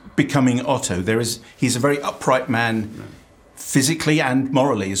 Tom, just becoming Otto, he's a very upright man, physically and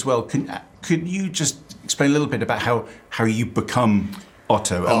morally as well. Could you just explain a little bit about how you become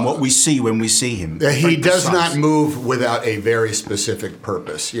Otto and what we see when we see him. He does not move without a very specific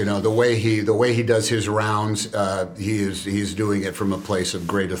purpose. You know, the way he does his rounds, he's doing it from a place of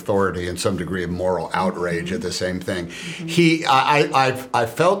great authority and some degree of moral outrage at the same thing. I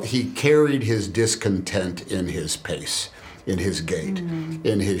felt he carried his discontent in his pace, in his gait,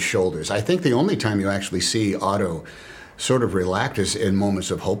 in his shoulders. I think the only time you actually see Otto sort of relaxed is in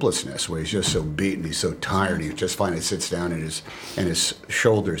moments of hopelessness, where he's just so beaten, he's so tired, he just finally sits down and his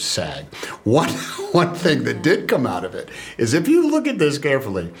shoulders sag. One thing that did come out of it is, if you look at this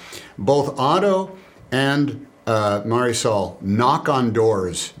carefully, both Otto and Marisol knock on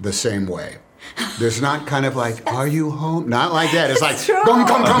doors the same way. There's not kind of like, are you home? Not like that. It's like, gong,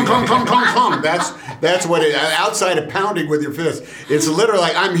 gong, gong, gong, gong, gong, gong. That's what it, outside of pounding with your fist. It's literally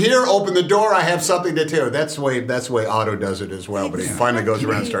like, I'm here, open the door, I have something to tell you. That's the way Otto does it as well. But he finally goes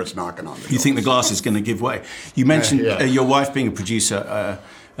around and starts knocking on the door. You think the glass is going to give way. You mentioned your wife being a producer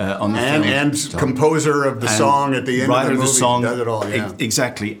on the film. And composer of the song at the end of the movie. Song, does it all,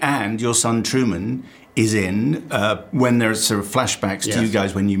 exactly. And your son Truman is in when there's sort of flashbacks to you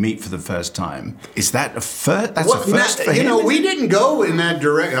guys when you meet for the first time. Is that a first? That's a first for him? You know, we didn't go in that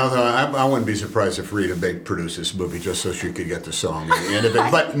direction. I wouldn't be surprised if Rita Big produced this movie just so she could get the song at the end of it.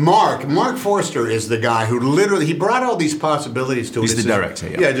 But Mark Forster is the guy who literally, he brought all these possibilities to it. He's the director,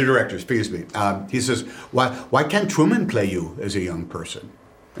 Yeah, the director, excuse me. He says, why can't Truman play you as a young person?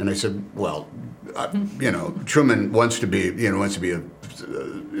 And I said, well, Truman wants to be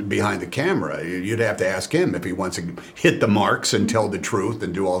behind the camera. You'd have to ask him if he wants to hit the marks and tell the truth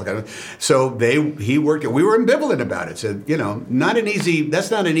and do all that kind of. So he worked. We were ambivalent about it. Said,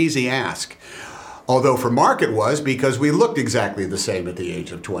 that's not an easy ask. Although for Mark it was, because we looked exactly the same at the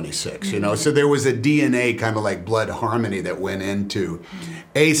age of 26, So there was a DNA kind of like blood harmony that went into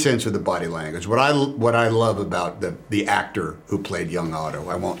a sense of the body language. What I love about the actor who played young Otto,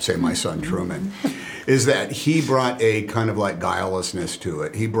 I won't say my son Truman, is that he brought a kind of like guilelessness to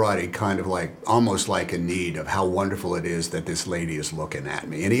it. He brought a kind of like, almost like a need of how wonderful it is that this lady is looking at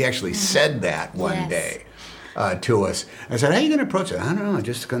me. And he actually said that one day. To us. I said, how are you going to approach it? I don't know. I'm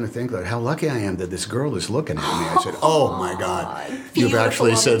just going to think like how lucky I am that this girl is looking at me. I said, oh my God, you've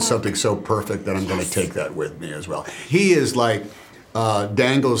actually said something so perfect that I'm going to take that with me as well. He is like,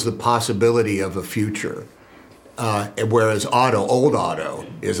 dangles the possibility of a future. Whereas old Otto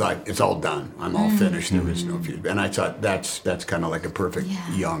is like, it's all done. I'm all finished. There is no future. And I thought that's kind of like a perfect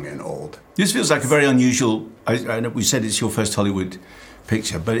young and old. This feels like a very unusual, I know we said it's your first Hollywood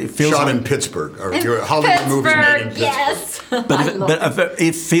picture, but it feels shot like, in Pittsburgh, or your Hollywood movies made in Pittsburgh. Yes. But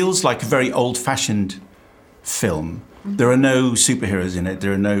it feels like a very old-fashioned film. There are no superheroes in it.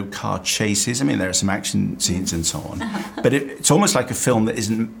 There are no car chases. I mean, there are some action scenes and so on. But it's almost like a film that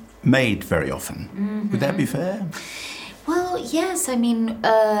isn't made very often. Would that be fair? Well, yes. I mean,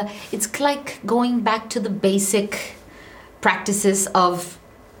 it's like going back to the basic practices of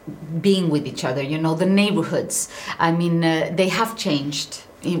being with each other, the neighborhoods. I mean, they have changed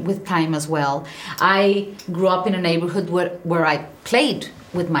with time as well. I grew up in a neighborhood where I played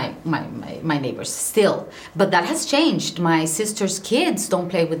with my neighbors still, but that has changed. My sister's kids don't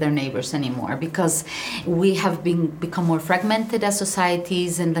play with their neighbors anymore because we have become more fragmented as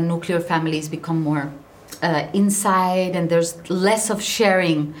societies, and the nuclear families become more inside, and there's less of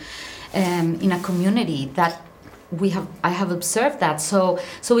sharing in a community that I have observed that. So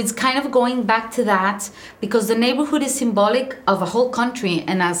it's kind of going back to that, because the neighborhood is symbolic of a whole country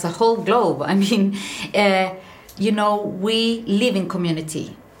and as a whole globe. I mean, we live in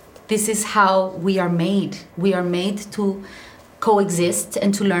community. This is how we are made. We are made to coexist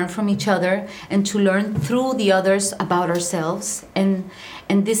and to learn from each other and to learn through the others about ourselves. And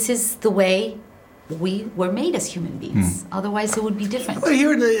this is the way we were made as human beings. Otherwise, it would be different. Well,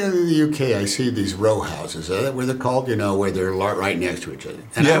 here in the UK, I see these row houses. Is that what they're called? Where they're right next to each other.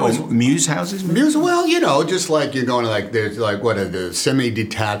 And Muse houses? Well, just like you're going to there's the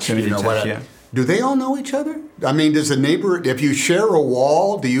semi-detached. Yeah. Do they all know each other? I mean, does the neighbor, if you share a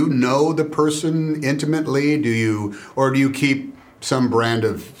wall, do you know the person intimately? Or do you keep some brand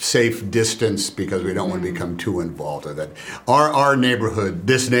of safe distance because we don't want to become too involved with it? Our neighborhood,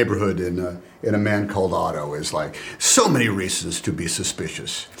 this neighborhood in A Man Called Otto, is like so many reasons to be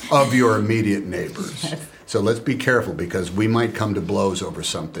suspicious of your immediate neighbors. Yes. So let's be careful, because we might come to blows over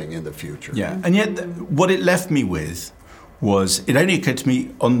something in the future. Yeah, and yet what it left me with was, it only occurred to me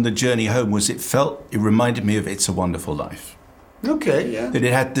on the journey home, was it reminded me of It's a Wonderful Life. Okay, yeah. That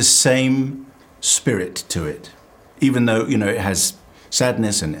it had the same spirit to it, even though, it has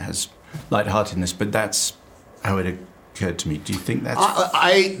sadness and it has lightheartedness, but that's how it occurred to me. Do you think that's...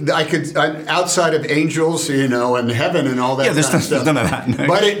 I could, outside of angels, and heaven and all that kind of stuff. There's none of that. No.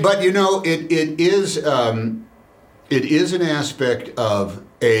 But it is an aspect of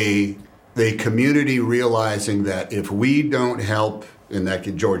the community realizing that if we don't help, in that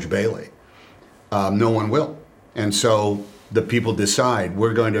case, George Bailey, no one will. And so the people decide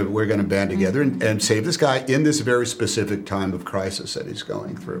we're going to band together and save this guy in this very specific time of crisis that he's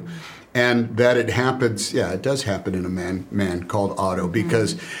going through. And that it happens, it does happen in a man called Otto,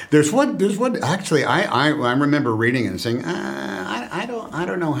 because there's one actually I remember reading it and saying, I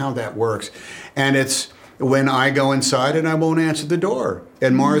don't know how that works. And it's when I go inside and I won't answer the door.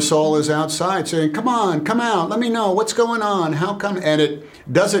 And Marisol is outside saying, come on, come out, let me know what's going on, how come? And it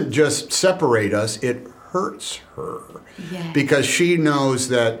doesn't just separate us, it hurts her. Yes. Because she knows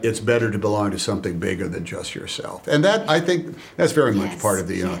that it's better to belong to something bigger than just yourself. And that, I think, that's very much part of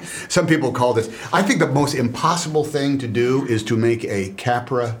the, some people call this, I think the most impossible thing to do is to make a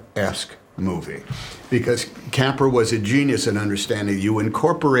Capra-esque movie. Because Capra was a genius in understanding you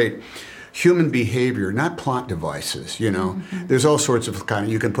incorporate human behavior, not plot devices, There's all sorts of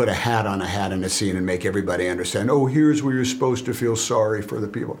you can put a hat on a hat in a scene and make everybody understand, here's where you're supposed to feel sorry for the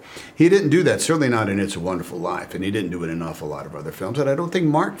people. He didn't do that, certainly not in It's a Wonderful Life, and he didn't do it in an awful lot of other films, and I don't think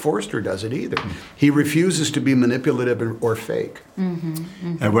Mark Forster does it either. He refuses to be manipulative or fake.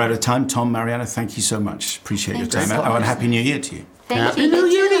 We're out of time. Tom, Mariana, thank you so much. Appreciate your time. And Happy New Year to you. Happy New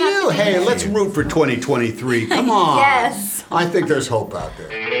Year to you. Hey, let's root for 2023. Come on. Yes. I think there's hope out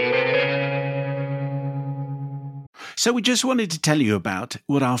there. So we just wanted to tell you about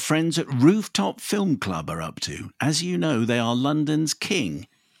what our friends at Rooftop Film Club are up to. As you know, they are London's king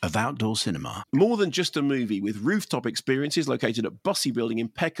of outdoor cinema. More than just a movie, with rooftop experiences located at Bussey Building in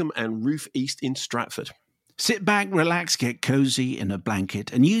Peckham and Roof East in Stratford. Sit back, relax, get cozy in a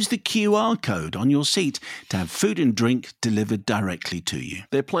blanket and use the QR code on your seat to have food and drink delivered directly to you.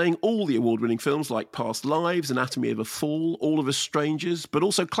 They're playing all the award-winning films like Past Lives, Anatomy of a Fall, All of Us Strangers, but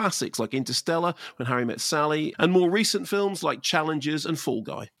also classics like Interstellar, When Harry Met Sally, and more recent films like Challengers and Fall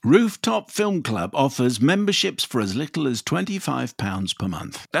Guy. Rooftop Film Club offers memberships for as little as £25 per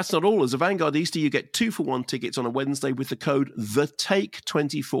month. That's not all. As a Vanguard Easter, you get 2-for-1 tickets on a Wednesday with the code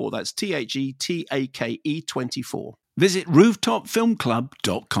THETAKE24. That's THETAKE 24. Visit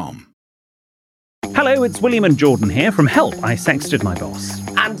rooftopfilmclub.com. Hello, it's William and Jordan here from Help, I Sexted My Boss.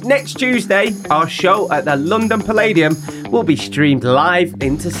 And next Tuesday, our show at the London Palladium will be streamed live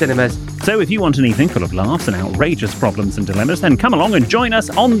into cinemas. So if you want an evening full of laughs and outrageous problems and dilemmas, then come along and join us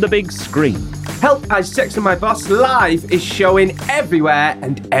on the big screen. Help, I Sexted My Boss Live is showing everywhere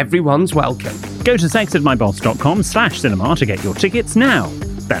and everyone's welcome. Go to sextedmyboss.com/cinema to get your tickets now.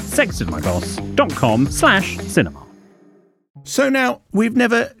 That's sextedmyboss.com/cinema. So now, we've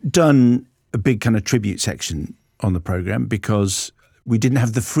never done a big kind of tribute section on the programme because we didn't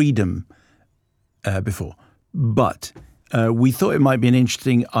have the freedom before. But we thought it might be an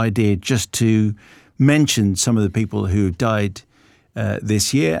interesting idea just to mention some of the people who died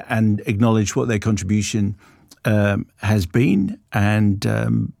this year and acknowledge what their contribution has been,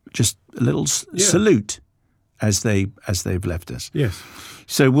 and just a little salute as they've left us. Yes.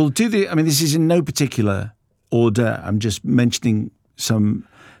 So we'll do this is in no particular order. I'm just mentioning some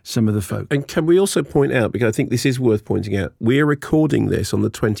of the folk. And can we also point out, because I think this is worth pointing out, we're recording this on the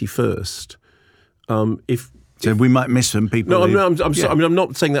 21st. So we might miss some people. No, I'm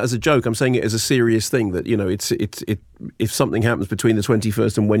not saying that as a joke. I'm saying it as a serious thing. That it's if something happens between the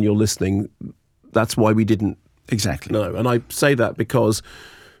 21st and when you're listening, that's why we didn't exactly know. And I say that because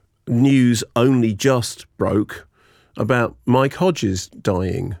news only just broke about Mike Hodges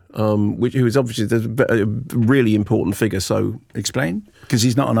dying, who is obviously a really important figure. So explain, because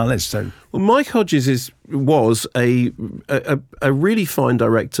he's not on our list. So Mike Hodges was a really fine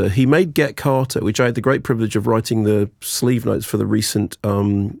director. He made Get Carter, which I had the great privilege of writing the sleeve notes for the recent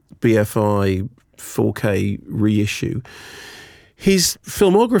BFI 4K reissue. His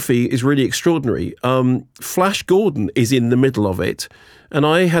filmography is really extraordinary. Flash Gordon is in the middle of it, and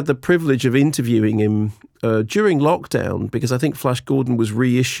I had the privilege of interviewing him during lockdown, because I think Flash Gordon was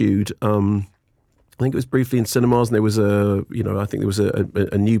reissued. I think it was briefly in cinemas, and there was a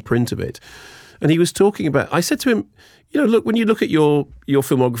new print of it. And he was talking about, I said to him, look, when you look at your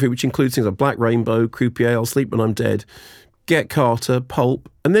filmography, which includes things like Black Rainbow, Croupier, I'll Sleep When I'm Dead, Get Carter, Pulp,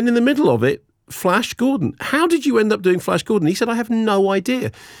 and then in the middle of it, Flash Gordon. How did you end up doing Flash Gordon? He said, I have no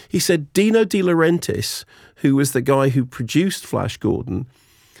idea. He said, Dino De Laurentiis, who was the guy who produced Flash Gordon,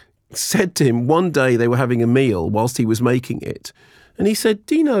 said to him one day, they were having a meal whilst he was making it, and he said,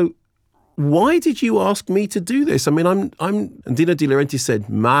 Dino, why did you ask me to do this? I mean, and Dino De Laurentiis said,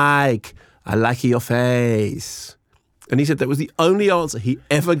 Mike, I like your face. And he said that was the only answer he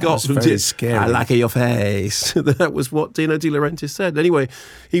ever got from very Dino. scary. I like your face. That was what Dino De Laurentiis said. Anyway,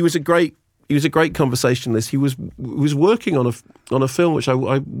 he was a great conversationalist. He was working on a film which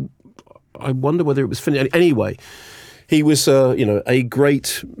I wonder whether it was finished. Anyway, he was a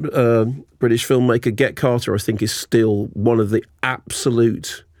great British filmmaker. Get Carter, I think, is still one of the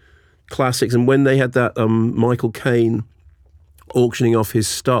absolute classics. And when they had that Michael Caine auctioning off his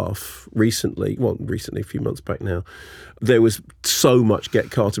stuff recently, a few months back now, there was so much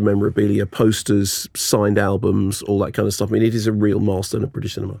Get Carter memorabilia, posters, signed albums, all that kind of stuff. I mean, it is a real milestone of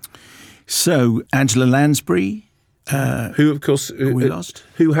British cinema. So, Angela Lansbury, who, of course, we lost?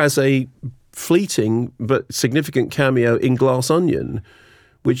 Who has a fleeting but significant cameo in Glass Onion,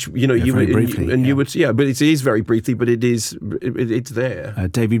 which you would, but it is very briefly, but it's there.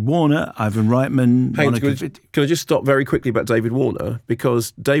 David Warner, Ivan Reitman. Can I just stop very quickly about David Warner,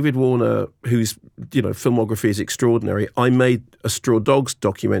 because David Warner, whose filmography is extraordinary. I made a Straw Dogs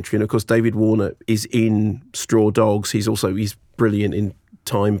documentary, and of course David Warner is in Straw Dogs. He's brilliant in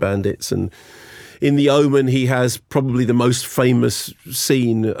Time Bandits, and in The Omen he has probably the most famous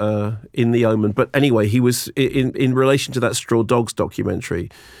scene in The Omen. But anyway, he was in relation to that Straw Dogs documentary.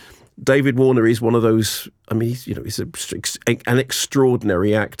 David Warner is one of those. I mean, he's an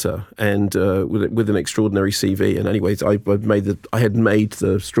extraordinary actor, and with an extraordinary CV. And anyways, I had made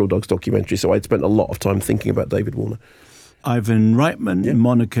the Straw Dogs documentary, so I'd spent a lot of time thinking about David Warner. Ivan Reitman,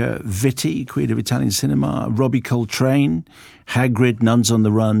 Monica Vitti, Queen of Italian Cinema, Robbie Coltrane, Hagrid, Nuns on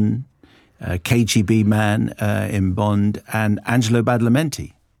the Run, KGB Man in Bond, and Angelo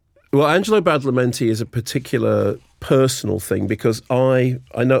Badalamenti. Well, Angelo Badalamenti is a particular personal thing, because I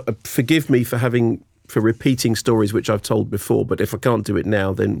know, forgive me for repeating stories which I've told before, but if I can't do it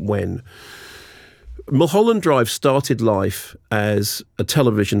now, then when? Mulholland Drive started life as a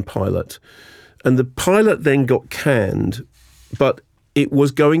television pilot, and the pilot then got canned, but it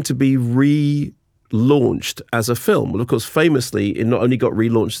was going to be relaunched as a film. Well, of course, famously, it not only got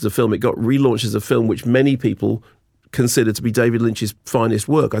relaunched as a film, it got relaunched as a film which many people consider to be David Lynch's finest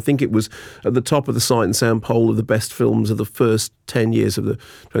work. I think it was at the top of the Sight and Sound poll of the best films of the first 10 years of the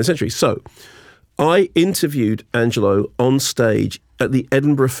 20th century. So I interviewed Angelo on stage at the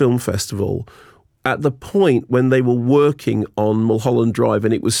Edinburgh Film Festival at the point when they were working on Mulholland Drive,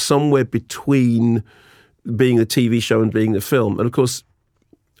 and it was somewhere between being a TV show and being the film. And of course,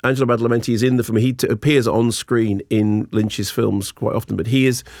 Angelo Badalamenti is in the film. He appears on screen in Lynch's films quite often, but he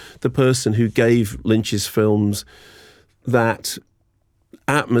is the person who gave Lynch's films that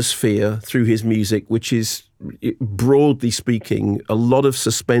atmosphere through his music, which is, broadly speaking, a lot of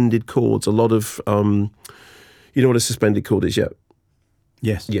suspended chords, a lot of, you know what a suspended chord is, yeah?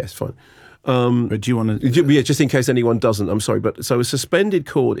 Yes. Yes, fine. But do you want to... Yeah, just in case anyone doesn't, I'm sorry. But so a suspended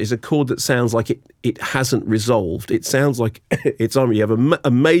chord is a chord that sounds like it hasn't resolved. It sounds like it's on. You have a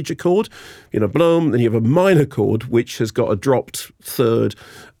major chord, boom, then you have a minor chord, which has got a dropped third,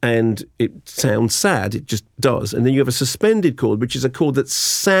 and it sounds sad. It just does. And then you have a suspended chord, which is a chord that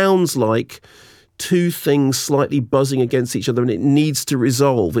sounds like two things slightly buzzing against each other, and it needs to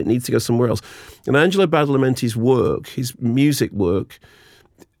resolve. It needs to go somewhere else. And Angelo Badalamenti's work, his music work,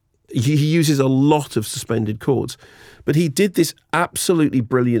 he uses a lot of suspended chords, but he did this absolutely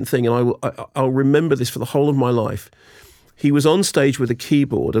brilliant thing, and I'll remember this for the whole of my life. He was on stage with a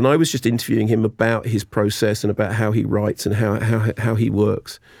keyboard, and I was just interviewing him about his process and about how he writes and how he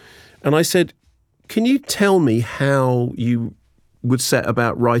works. And I said, "Can you tell me how you would set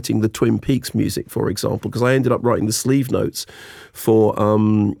about writing the Twin Peaks music, for example?" Because I ended up writing the sleeve notes for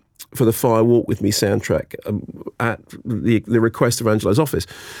the Fire Walk With Me soundtrack at the request of Angelo's office.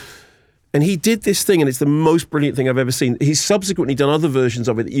 And he did this thing, and it's the most brilliant thing I've ever seen. He's subsequently done other versions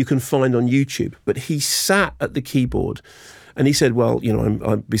of it that you can find on YouTube. But he sat at the keyboard, and he said, well,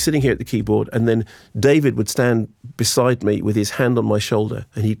 I'd be sitting here at the keyboard, and then David would stand beside me with his hand on my shoulder,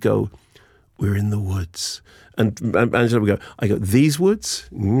 and he'd go, "We're in the woods." And Angela would go, I go, "These woods?"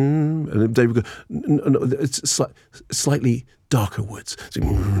 And then David would go, "No, it's slightly darker woods." So,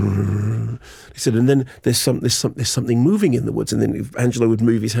 he said, and then there's something moving in the woods. And then Angelo would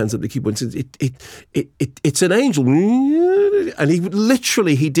move his hands up the keyboard and said, it's an angel. And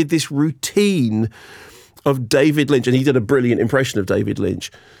he did this routine of David Lynch, and he did a brilliant impression of David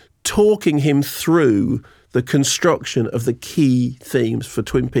Lynch, talking him through the construction of the key themes for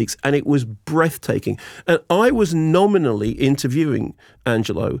Twin Peaks, and it was breathtaking. And I was nominally interviewing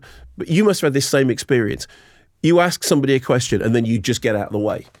Angelo, but you must have had this same experience. You ask somebody a question and then you just get out of the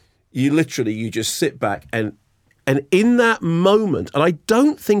way. You just sit back and in that moment, and I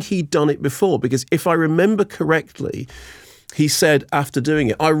don't think he'd done it before, because if I remember correctly, he said after doing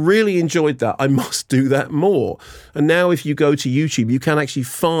it, I really enjoyed that. I must do that more. And now if you go to YouTube, you can actually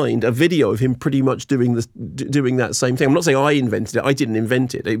find a video of him pretty much doing that same thing. I'm not saying I invented it. I didn't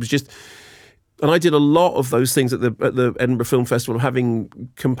invent it. It was just... And I did a lot of those things at the Edinburgh Film Festival, having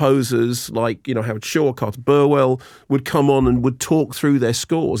composers like, Howard Shore, Carter Burwell would come on and would talk through their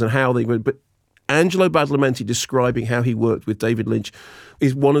scores and how they would... But Angelo Badalamenti describing how he worked with David Lynch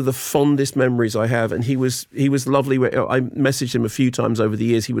is one of the fondest memories I have. And he was lovely. I messaged him a few times over the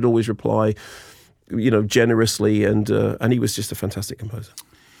years. He would always reply, generously. And he was just a fantastic composer.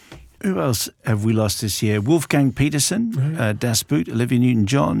 Who else have we lost this year? Wolfgang Peterson, Das Boot, Olivia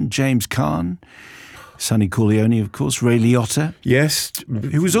Newton-John, James Caan, Sonny Corleone, of course, Ray Liotta. Yes.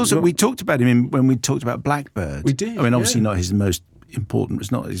 Who was also, we talked about him when we talked about Blackbird. We did. I mean, obviously not his most important,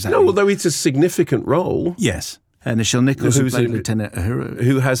 it's not exactly. No, although it's a significant role. Yes. And Nichelle Nichols, who played Lieutenant Uhura.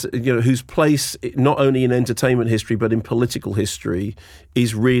 Who has, whose place, not only in entertainment history, but in political history,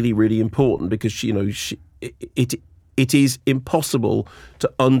 is really, really important because, it is impossible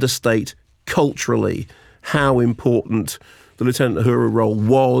to understate culturally how important the Lieutenant Uhura role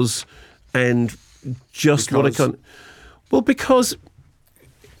was and just what a kind. Well, because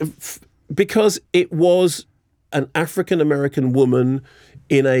it was an African-American woman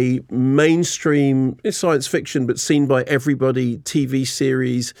in a mainstream science fiction, but seen by everybody TV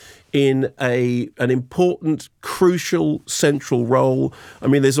series in an important, crucial, central role. I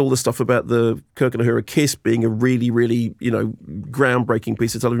mean, there's all the stuff about the Kirk and Uhura kiss being a really, really, groundbreaking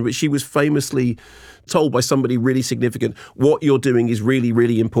piece of television. But she was famously told by somebody really significant, what you're doing is really,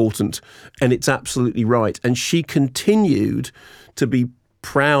 really important, and it's absolutely right. And she continued to be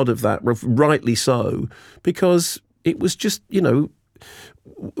proud of that, rightly so, because it was just,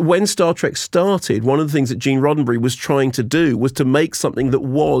 when Star Trek started, one of the things that Gene Roddenberry was trying to do was to make something that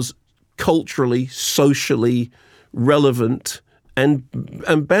was culturally, socially relevant and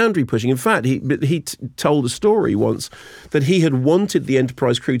boundary pushing. In fact, he told a story once that he had wanted the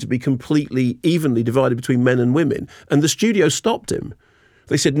Enterprise crew to be completely evenly divided between men and women, and the studio stopped him.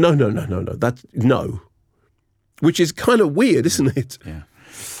 They said, no, no. Which is kind of weird, isn't it? Yeah.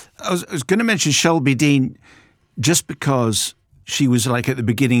 I was going to mention Shelby Dean just because she was like at the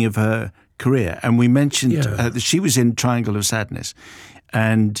beginning of her career, and we mentioned that she was in Triangle of Sadness,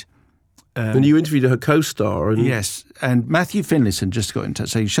 and you interviewed her co-star. Yes, and Matthew Finlayson just got in touch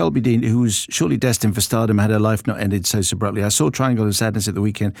saying Shelby Dean, who was surely destined for stardom, had her life not ended so abruptly. I saw Triangle of Sadness at the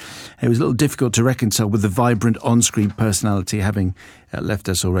weekend. It was a little difficult to reconcile with the vibrant on-screen personality having left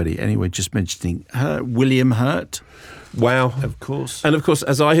us already. Anyway, just mentioning her. William Hurt. Wow. Of course. And of course,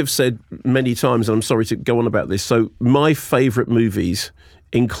 as I have said many times, and I'm sorry to go on about this, so my favourite movies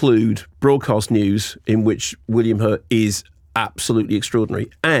include Broadcast News, in which William Hurt is absolutely extraordinary,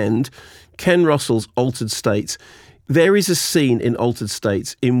 and Ken Russell's Altered States. There is a scene in Altered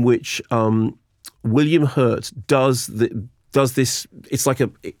States in which William Hurt does this. It's like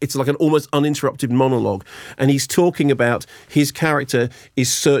an almost uninterrupted monologue, and he's talking about his character is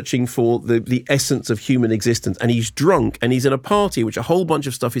searching for the essence of human existence, and he's drunk and he's in a party which a whole bunch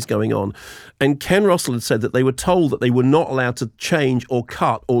of stuff is going on. And Ken Russell had said that they were told that they were not allowed to change or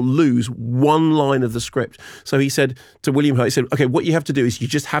cut or lose one line of the script. So he said to William Hurt, he said, okay, what you have to do is you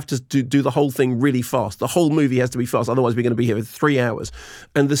just have to do the whole thing really fast. The whole movie has to be fast, otherwise we're going to be here for 3 hours.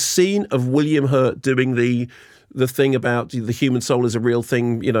 And the scene of William Hurt doing the thing about the human soul is a real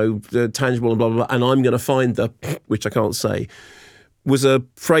thing, tangible and blah, blah, blah, and I'm going to find which I can't say, was a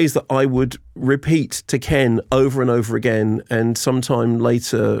phrase that I would repeat to Ken over and over again. And sometime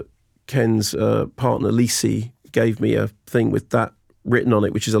later, Ken's partner, Lisi, gave me a thing with that written on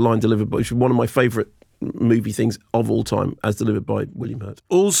it, which is a line delivered by, which is one of my favourite movie things of all time, as delivered by William Hurt.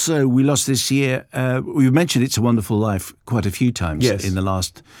 Also, we lost this year, we mentioned It's a Wonderful Life quite a few times in the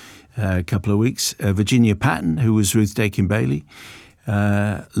last couple of weeks. Virginia Patton, who was Ruth Dakin Bailey,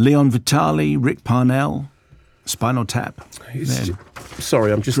 Leon Vitali, Rick Parnell, Spinal Tap.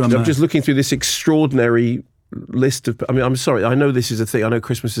 Sorry, I'm just looking through this extraordinary list of. I mean, I'm sorry. I know this is a thing. I know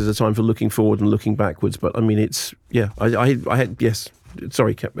Christmas is a time for looking forward and looking backwards, but I mean, it's I had yes.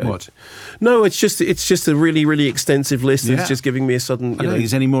 Sorry, what? No, it's just a really, really extensive list. Yeah. It's just giving me a sudden. I don't think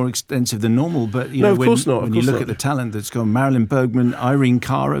it's any more extensive than normal, but of course not. When you look at the talent that's gone, Marilyn Bergman, Irene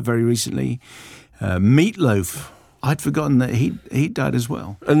Cara, very recently, Meatloaf. I'd forgotten that he died as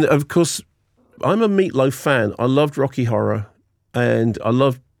well. And of course, I'm a Meatloaf fan. I loved Rocky Horror, and I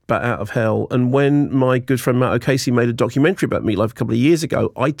loved Bat Out of Hell. And when my good friend Matt O'Casey made a documentary about Meatloaf a couple of years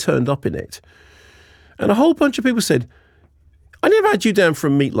ago, I turned up in it, and a whole bunch of people said, I never had you down for a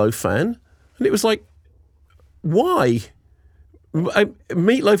Meatloaf fan. And it was like, why?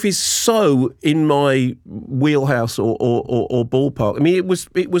 Meatloaf is so in my wheelhouse or ballpark. I mean, it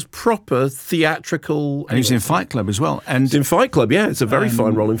was proper theatrical. And he was in Fight Club as well. And he's in Fight Club, yeah. It's a very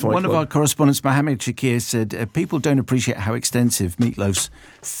fine role in Fight Club. One of our correspondents, Mohammed Shakir, said people don't appreciate how extensive Meatloaf's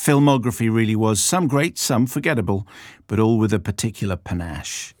filmography really was. Some great, some forgettable, but all with a particular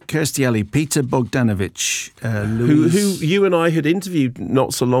panache. Kirstie Alley, Peter Bogdanovich, who you and I had interviewed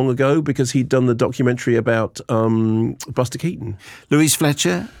not so long ago because he'd done the documentary about Buster Keaton. Louise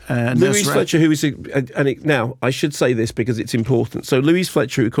Fletcher. Louise Fletcher, who is now I should say this because it's important. So Louise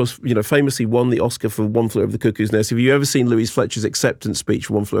Fletcher, of course, famously won the Oscar for One Flew Over the Cuckoo's Nest. Have you ever seen Louise Fletcher's acceptance speech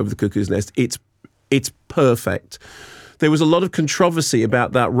for One Flew Over the Cuckoo's Nest? It's perfect. There was a lot of controversy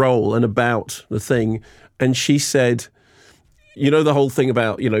about that role and about the thing, and she said, the whole thing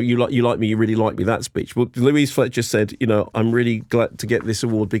about, you like me, you really like me, that speech. Well, Louise Fletcher said, I'm really glad to get this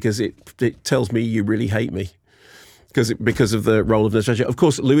award because it tells me you really hate me because of the role of Natasha. Of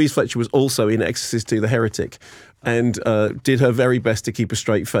course, Louise Fletcher was also in Exorcist II, The Heretic, and did her very best to keep a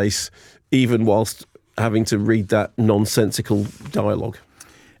straight face, even whilst having to read that nonsensical dialogue.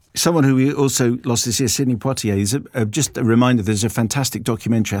 Someone who we also lost this year, Sidney Poitier, is just a reminder, there's a fantastic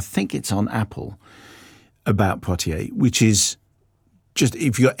documentary, I think it's on Apple, about Poitier, which is just,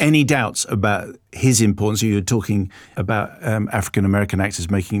 if you've got any doubts about his importance, you're talking about African-American actors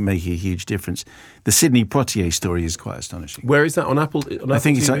making a huge difference. The Sidney Poitier story is quite astonishing. Where is that, on Apple? I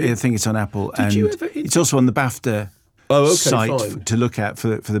think it's on Apple. It's also on the BAFTA site to look at for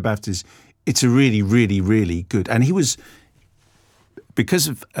the BAFTAs. It's a really, really, really good. And he was, because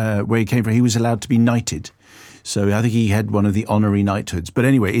of where he came from, he was allowed to be knighted. So I think he had one of the honorary knighthoods. But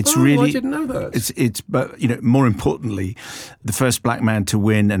anyway, it's really... I didn't know that. But more importantly, the first black man to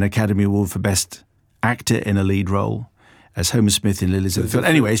win an Academy Award for Best Actor in a Lead Role, as Homer Smith in Lilies of the Field.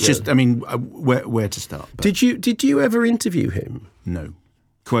 Anyway, it's just, where to start? But Did you ever interview him? No.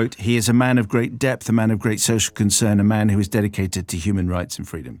 Quote, he is a man of great depth, a man of great social concern, a man who is dedicated to human rights and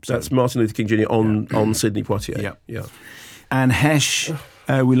freedom. So, that's Martin Luther King Jr. on Sidney Poitier. Yeah. And Hesh...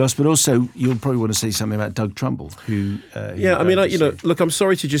 we lost, but also you'll probably want to say something about Doug Trumbull, who... look, I'm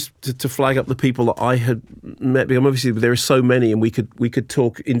sorry to flag up the people that I had met, because obviously there are so many, and we could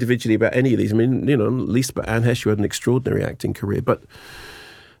talk individually about any of these. I mean, at least about Anne Hesh, who had an extraordinary acting career. But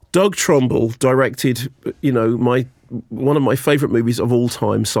Doug Trumbull directed, one of my favourite movies of all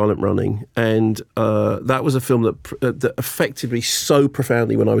time, Silent Running, and that was a film that affected me so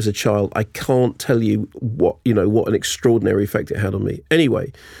profoundly when I was a child. I can't tell you what an extraordinary effect it had on me.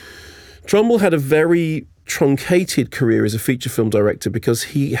 Anyway, Trumbull had a very truncated career as a feature film director because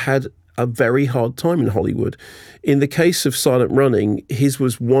he had a very hard time in Hollywood. In the case of Silent Running, his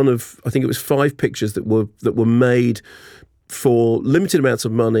was one of, I think it was 5 pictures that were made for limited amounts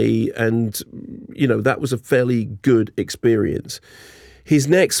of money, and that was a fairly good experience. His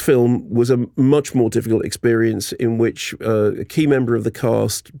next film was a much more difficult experience, in which a key member of the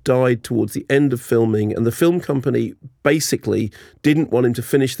cast died towards the end of filming, and the film company basically didn't want him to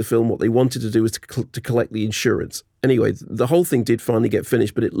finish the film. What they wanted to do was to collect the insurance. Anyway, the whole thing did finally get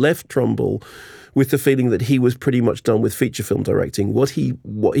finished, but it left Trumbull with the feeling that he was pretty much done with feature film directing. What he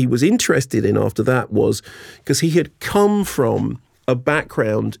was interested in after that was, because he had come from a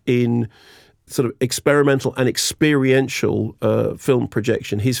background in sort of experimental and experiential film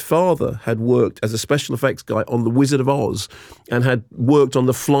projection. His father had worked as a special effects guy on The Wizard of Oz, and had worked on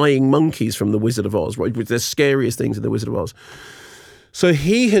the flying monkeys from The Wizard of Oz, right, which are the scariest things in The Wizard of Oz. So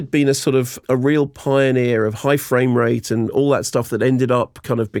he had been a real pioneer of high frame rate and all that stuff that ended up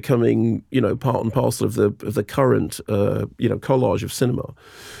kind of becoming, part and parcel of the current, collage of cinema.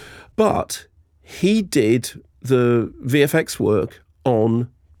 But he did the VFX work on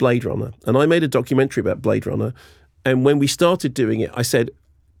Blade Runner. And I made a documentary about Blade Runner. And when we started doing it, I said,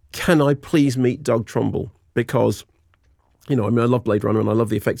 can I please meet Doug Trumbull? Because, I love Blade Runner and I love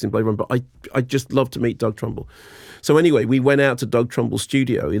the effects in Blade Runner, but I just love to meet Doug Trumbull. So anyway, we went out to Doug Trumbull's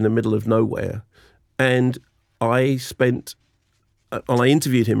studio in the middle of nowhere, and I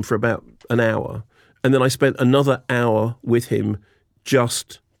interviewed him for about an hour, and then I spent another hour with him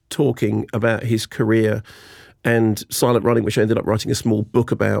just talking about his career and Silent Running, which I ended up writing a small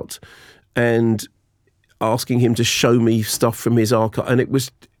book about, and asking him to show me stuff from his archive. And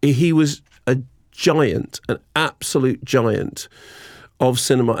he was a giant, an absolute giant of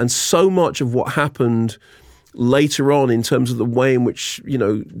cinema, and so much of what happened later on in terms of the way in which,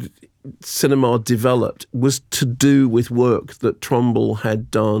 cinema developed was to do with work that Trumbull had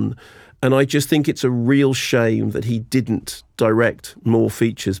done. And I just think it's a real shame that he didn't direct more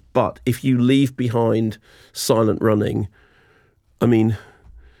features. But if you leave behind Silent Running, I mean,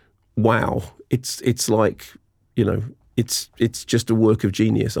 wow. It's like, it's just a work of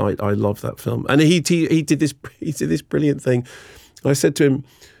genius. I love that film, and he did this brilliant thing. I said to him,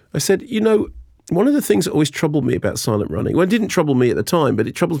 one of the things that always troubled me about Silent Running, well, it didn't trouble me at the time, but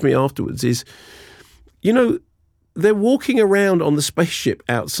it troubles me afterwards, is, they're walking around on the spaceship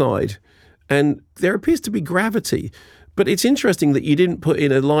outside, and there appears to be gravity. But it's interesting that you didn't put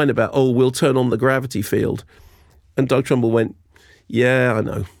in a line about, we'll turn on the gravity field. And Doug Trumbull went, yeah, I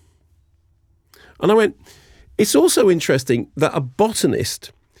know. And I went, it's also interesting that a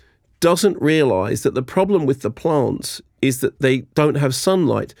botanist doesn't realise that the problem with the plants is that they don't have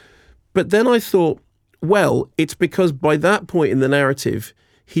sunlight. But then I thought, well, it's because by that point in the narrative,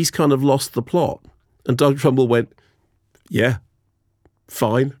 he's kind of lost the plot. And Doug Trumbull went, yeah,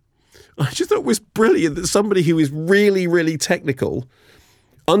 fine. I just thought it was brilliant that somebody who is really, really technical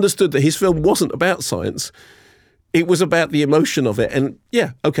understood that his film wasn't about science. It was about the emotion of it. And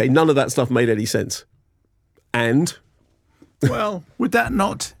yeah, okay, none of that stuff made any sense. And? Well, would that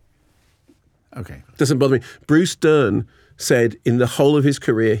not? Okay. Doesn't bother me. Bruce Dern said in the whole of his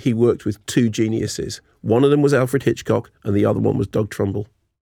career, he worked with two geniuses. One of them was Alfred Hitchcock and the other one was Doug Trumbull.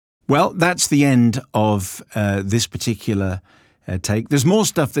 Well, that's the end of this particular take. There's more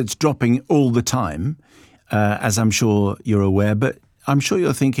stuff that's dropping all the time, as I'm sure you're aware, but I'm sure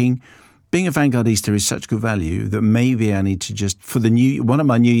you're thinking, being a Vanguardista is such good value that maybe I need to just, one of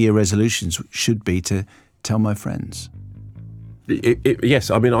my New Year resolutions should be to tell my friends. Yes,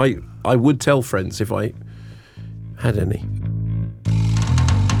 I mean, I would tell friends if I had any.